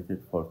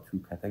nominated for 2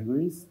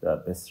 categories: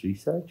 Best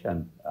Research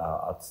and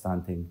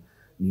Outstanding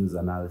News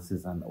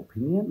Analysis and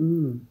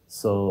Opinion.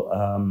 So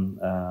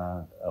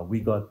we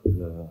got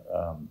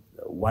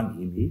 1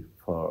 Emmy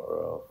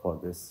for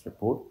this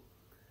report,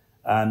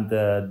 and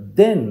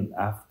then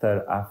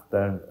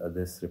after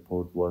this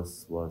report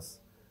was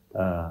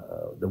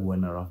the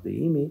winner of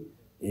the Emmy,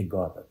 it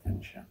got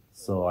attention.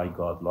 So I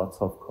got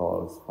lots of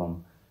calls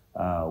from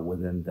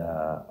within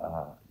the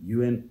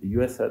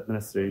U.S.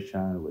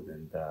 administration,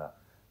 within the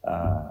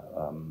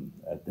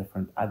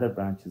different other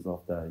branches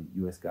of the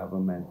U.S.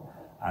 government,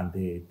 and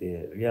they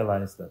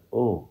realized that,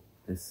 oh,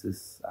 this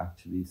is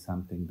actually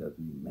something that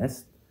we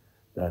missed,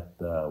 that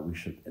we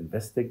should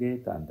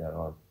investigate. And there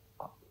are,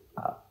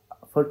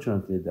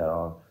 fortunately, there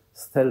are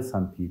still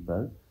some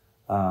people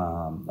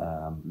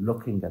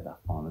looking at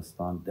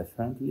Afghanistan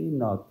differently,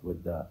 not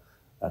with the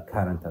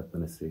current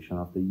administration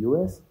of the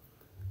U.S.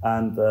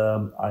 And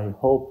I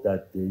hope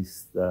that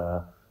these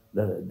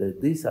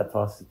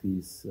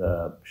atrocities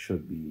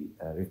should be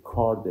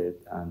recorded,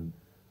 and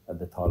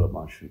the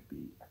Taliban should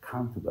be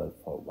accountable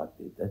for what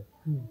they did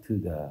to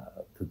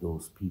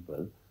those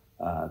people,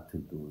 to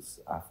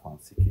those Afghan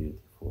security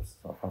forces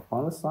of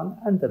Afghanistan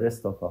and the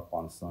rest of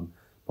Afghanistan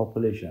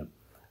population.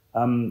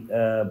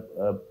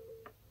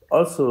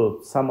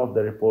 Also, some of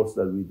the reports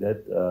that we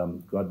did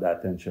got the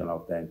attention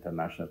of the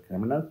International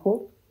Criminal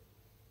Court,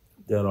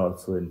 they're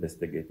also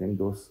investigating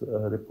those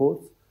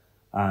reports,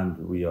 and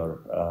we are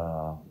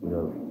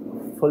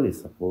fully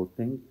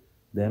supporting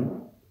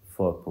them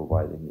for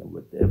providing them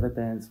with the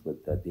evidence,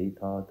 with the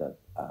data that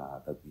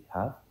we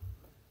have,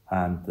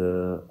 and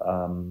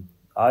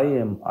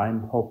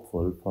I'm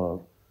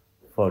hopeful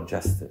for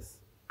justice,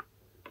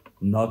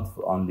 not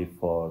only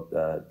for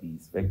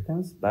these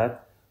victims,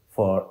 but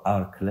for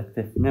our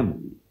collective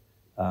memory,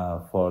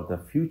 for the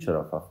future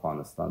of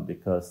Afghanistan.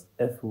 Because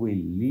if we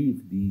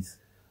leave these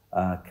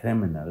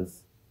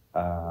criminals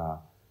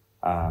not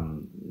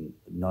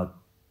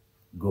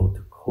go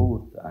to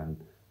court and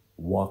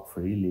walk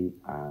freely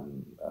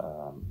and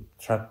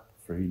trap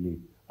freely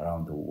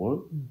around the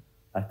world,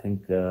 I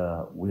think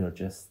we are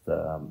just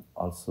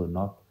also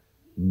not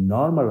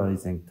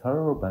normalizing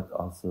terror, but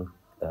also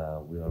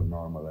we are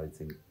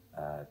normalizing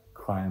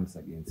crimes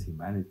against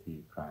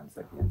humanity, crimes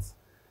against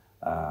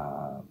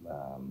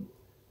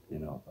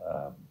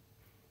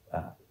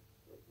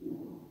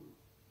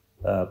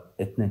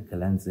ethnic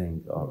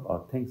cleansing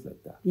or things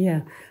like that.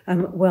 Yeah.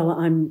 Well,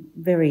 I'm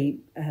very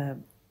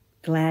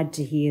glad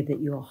to hear that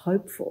you're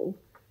hopeful,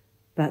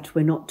 but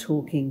we're not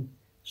talking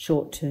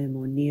short-term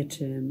or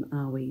near-term,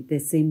 are we? There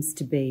seems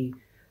to be,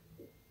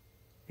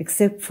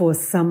 except for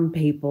some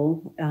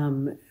people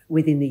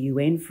within the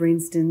UN, for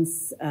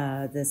instance,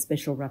 the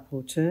Special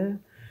Rapporteur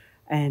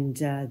and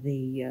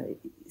the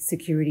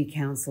Security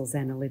Council's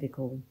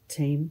analytical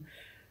team.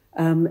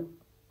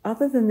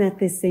 Other than that,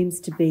 there seems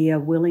to be a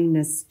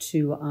willingness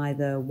to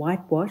either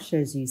whitewash,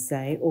 as you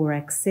say, or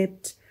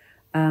accept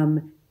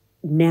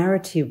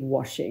narrative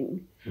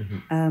washing,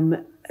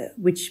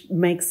 which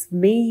makes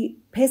me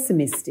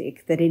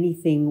pessimistic that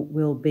anything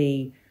will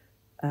be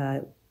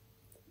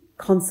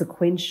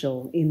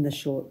consequential in the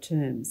short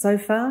term. So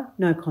far,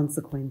 no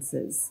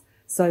consequences.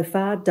 So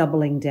far,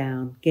 doubling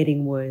down,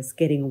 getting worse,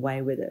 getting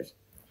away with it.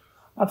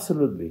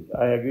 Absolutely,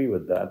 I agree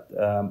with that.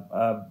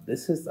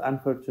 This is,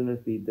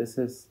 unfortunately, this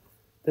is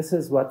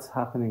what's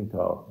happening to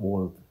our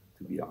world,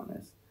 to be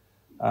honest.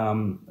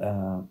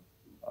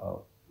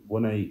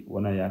 When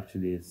I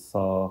actually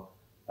saw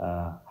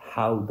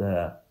how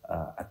the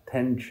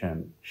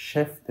attention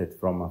shifted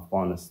from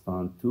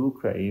Afghanistan to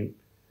Ukraine,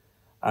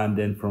 and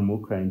then from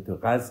Ukraine to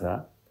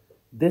Gaza,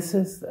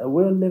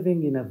 we're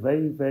living in a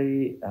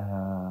very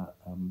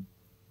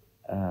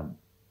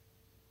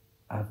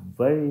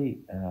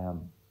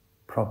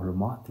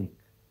problematic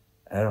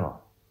era.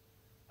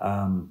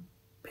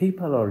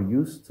 People are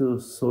used to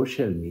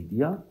social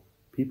media.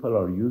 People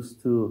are used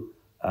to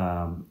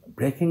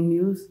breaking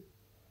news,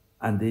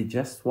 and they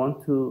just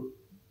want to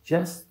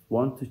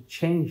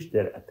change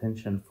their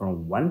attention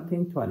from one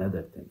thing to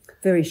another thing.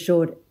 Very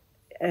short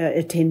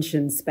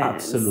attention spans.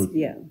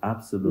 Absolutely, yeah,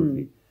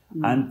 absolutely.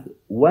 And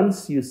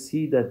once you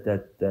see that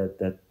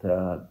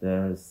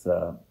there's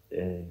a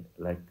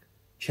like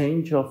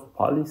change of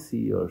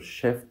policy or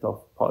shift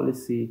of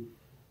policy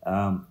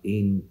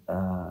in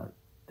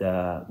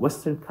the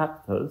Western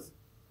capitals,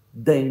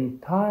 the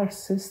entire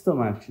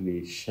system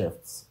actually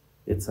shifts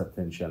its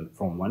attention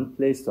from one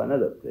place to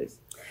another place.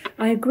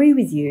 I agree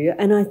with you,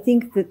 and I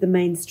think that the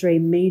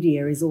mainstream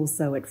media is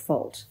also at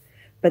fault.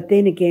 But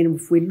then again,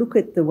 if we look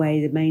at the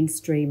way the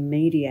mainstream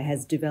media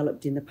has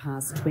developed in the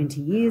past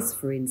 20 years,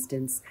 for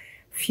instance,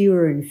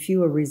 fewer and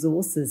fewer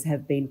resources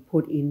have been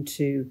put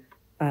into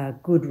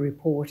good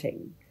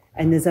reporting,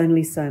 and there's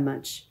only so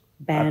much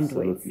bandwidth.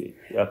 Absolutely.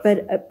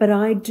 Yep. But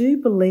I do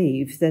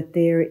believe that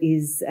there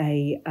is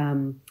a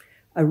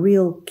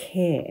real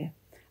care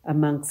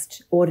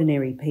amongst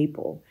ordinary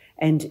people.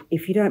 And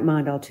if you don't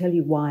mind, I'll tell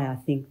you why I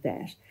think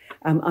that.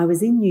 I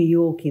was in New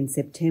York in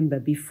September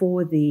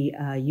before the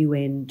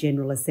UN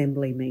General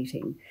Assembly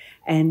meeting,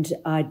 and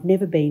I'd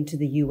never been to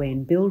the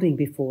UN building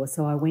before,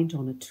 so I went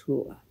on a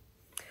tour.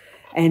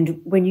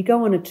 And when you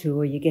go on a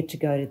tour, you get to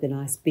go to the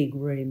nice big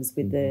rooms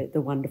with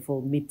the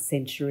wonderful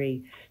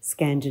mid-century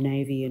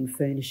Scandinavian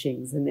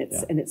furnishings, and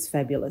it's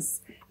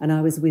fabulous. And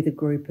I was with a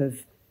group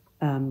of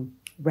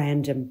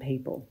random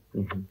people.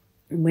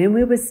 And when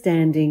we were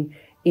standing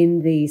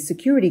in the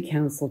Security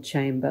Council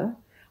chamber,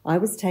 I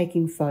was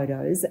taking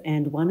photos,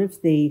 and one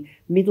of the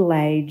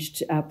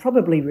middle-aged,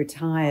 probably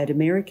retired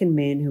American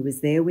men who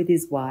was there with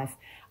his wife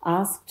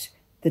asked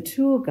the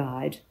tour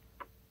guide,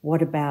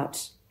 "What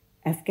about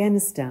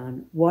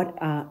Afghanistan?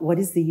 What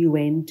is the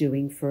UN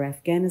doing for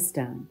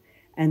Afghanistan?"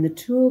 And the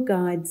tour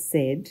guide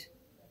said,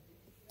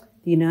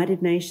 "The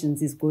United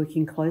Nations is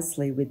working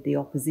closely with the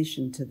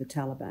opposition to the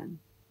Taliban."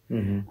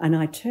 And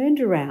I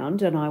turned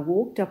around and I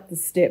walked up the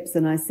steps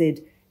and I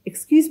said,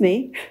 "Excuse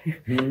me,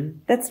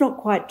 that's not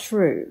quite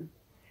true."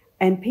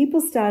 And people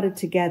started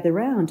to gather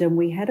round, and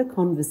we had a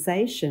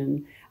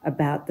conversation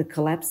about the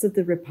collapse of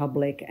the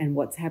Republic and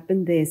what's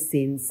happened there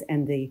since,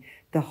 and the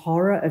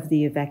horror of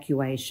the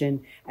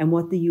evacuation and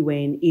what the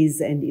UN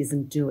is and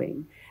isn't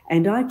doing.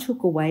 And I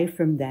took away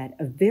from that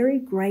a very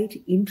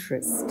great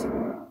interest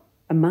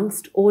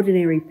amongst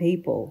ordinary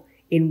people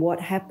in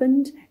what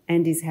happened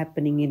and is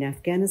happening in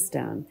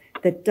Afghanistan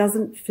that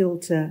doesn't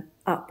filter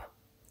up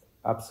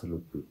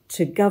Absolutely.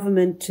 To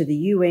government, to the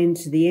UN,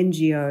 to the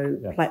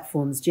NGO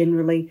platforms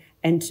generally,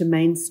 and to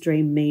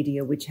mainstream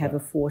media, which have a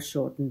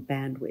foreshortened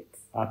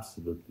bandwidth.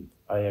 Absolutely.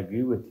 I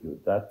agree with you.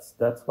 That's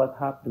what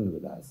happened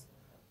with us.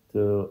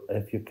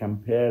 If you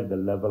compare the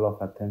level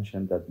of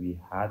attention that we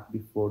had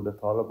before the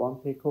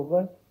Taliban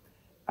takeover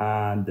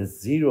and the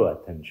zero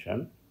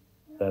attention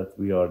that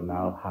we are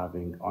now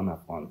having on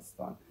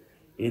Afghanistan,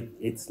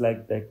 it's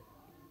like the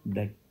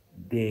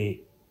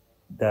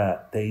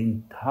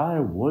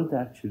entire world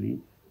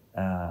actually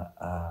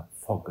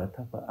forgot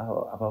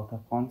about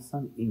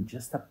Afghanistan in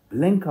just a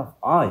blink of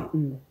eye,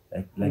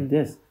 like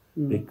this.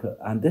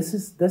 And this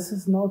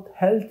is not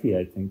healthy,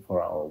 I think,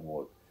 for our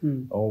world.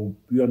 Or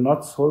we are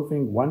not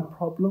solving one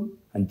problem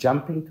and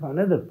jumping to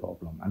another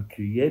problem and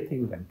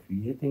creating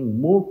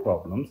more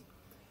problems.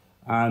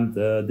 And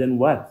then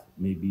what?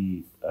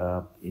 Maybe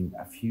in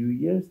a few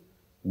years,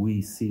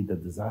 we see the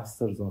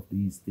disasters of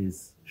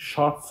these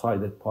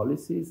short-sighted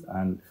policies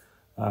and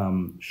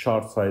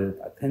short-sighted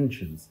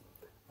attentions.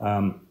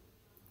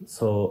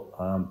 So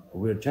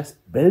we're just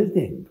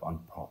building on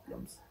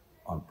problems.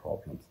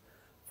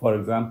 For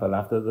example,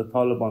 after the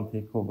Taliban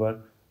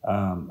takeover,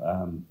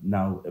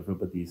 now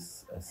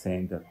everybody's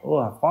saying that,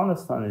 oh,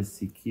 Afghanistan is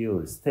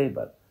secure,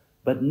 stable.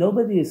 But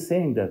nobody is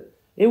saying that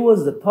it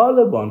was the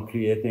Taliban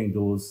creating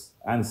those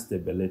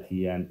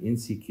instability and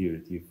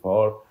insecurity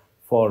for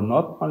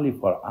not only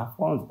for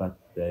Afghans, but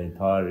the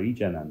entire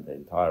region and the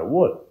entire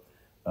world.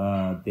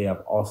 They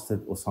have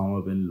ousted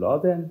Osama bin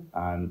Laden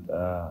and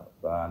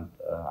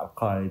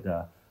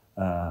Al-Qaeda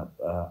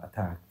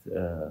attacked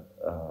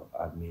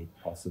and made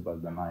possible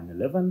the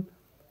 9/11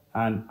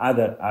 and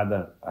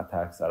other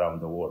attacks around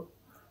the world.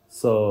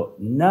 So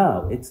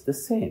now it's the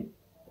same.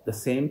 The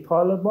same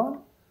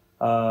Taliban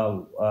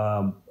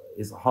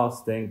is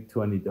hosting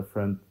 20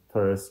 different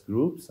terrorist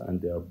groups,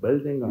 and they are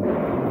building on their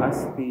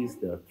capacities,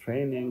 they are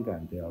training,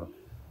 and they are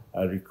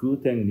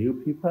recruiting new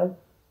people.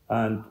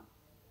 And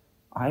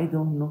I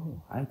don't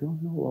know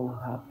what will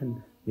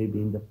happen maybe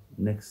in the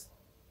next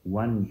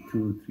 1,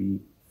 2, 3,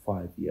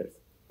 5 years.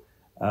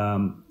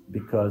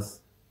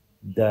 Because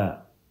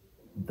the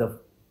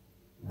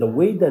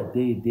way that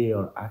they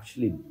are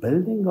actually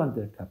building on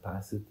their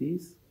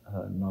capacities,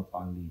 not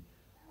only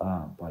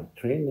by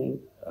training,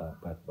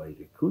 but by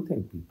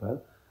recruiting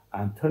people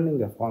and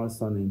turning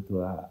Afghanistan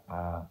into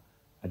a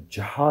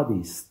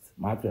jihadist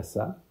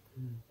madrasa,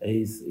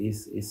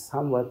 is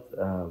somewhat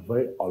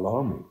very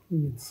alarming.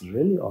 It's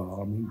really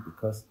alarming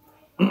because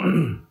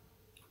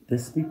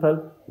these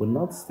people will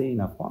not stay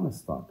in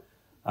Afghanistan.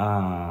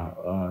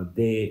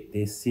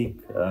 They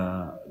seek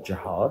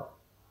jihad,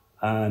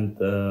 and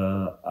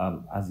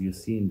as you've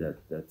seen that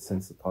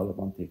since the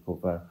Taliban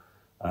takeover,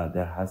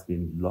 there has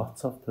been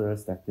lots of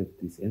terrorist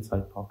activities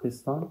inside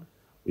Pakistan.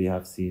 We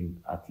have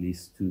seen at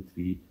least 2,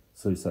 3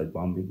 suicide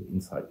bombing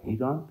inside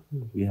Iran.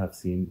 We have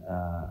seen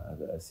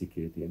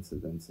security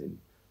incidents in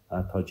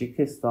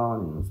Tajikistan,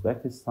 in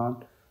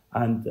Uzbekistan,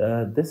 and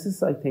this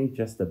is, I think,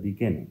 just the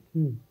beginning.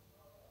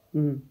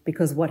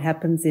 Because what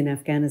happens in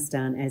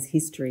Afghanistan, as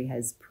history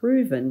has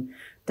proven,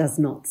 does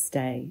not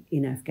stay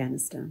in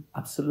Afghanistan.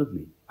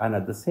 Absolutely. And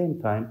at the same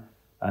time,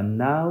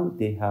 now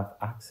they have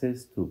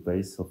access to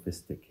very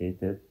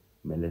sophisticated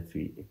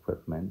military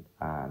equipment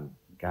and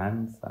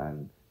guns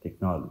and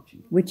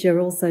technology. Which are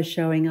also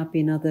showing up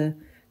in other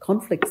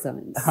conflict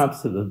zones.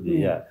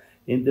 Absolutely, yeah.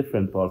 In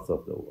different parts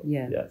of the world.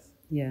 Yeah. Yes.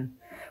 Yeah.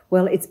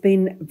 Well, it's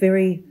been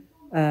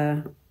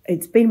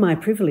it's been my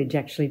privilege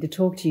actually to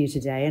talk to you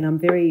today, and I'm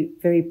very,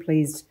 very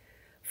pleased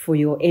for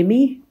your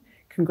Emmy.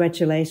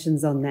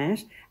 Congratulations on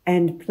that.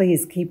 And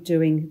please keep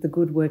doing the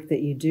good work that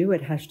you do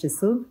at Hasht-e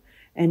Subh,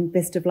 and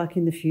best of luck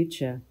in the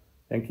future.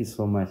 Thank you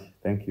so much.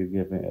 Thank you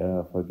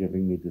for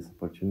giving me this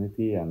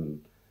opportunity,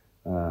 and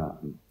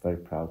I'm very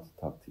proud to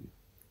talk to you.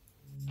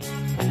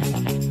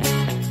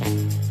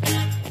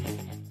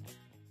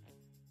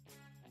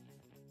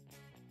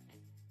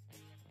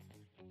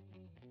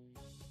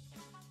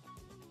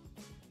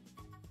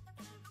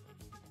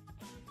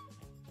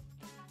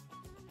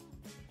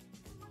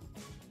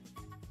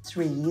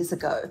 3 years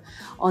ago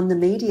on the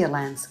media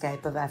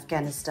landscape of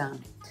Afghanistan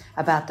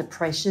about the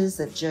pressures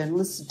that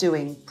journalists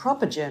doing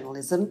proper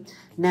journalism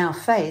now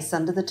face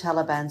under the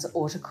Taliban's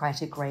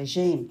autocratic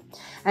regime.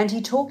 And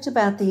he talked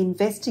about the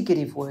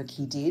investigative work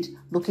he did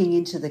looking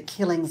into the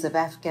killings of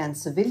Afghan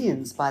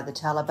civilians by the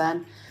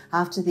Taliban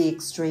after the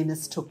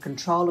extremists took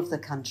control of the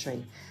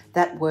country.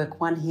 That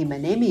work won him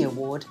an Emmy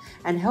Award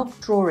and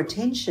helped draw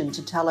attention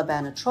to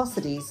Taliban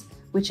atrocities,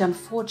 which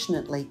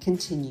unfortunately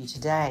continue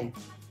today.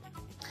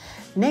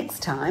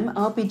 Next time,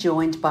 I'll be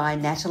joined by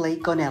Natalie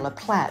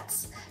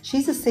Gonella-Platts.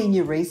 She's a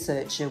senior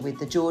researcher with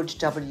the George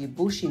W.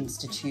 Bush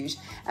Institute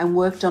and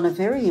worked on a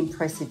very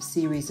impressive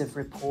series of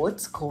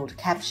reports called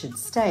Captured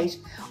State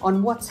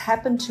on what's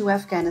happened to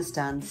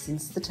Afghanistan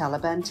since the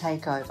Taliban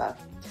takeover.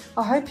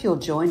 I hope you'll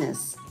join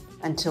us.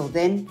 Until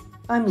then,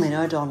 I'm Lynne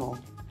O'Donnell.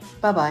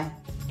 Bye-bye.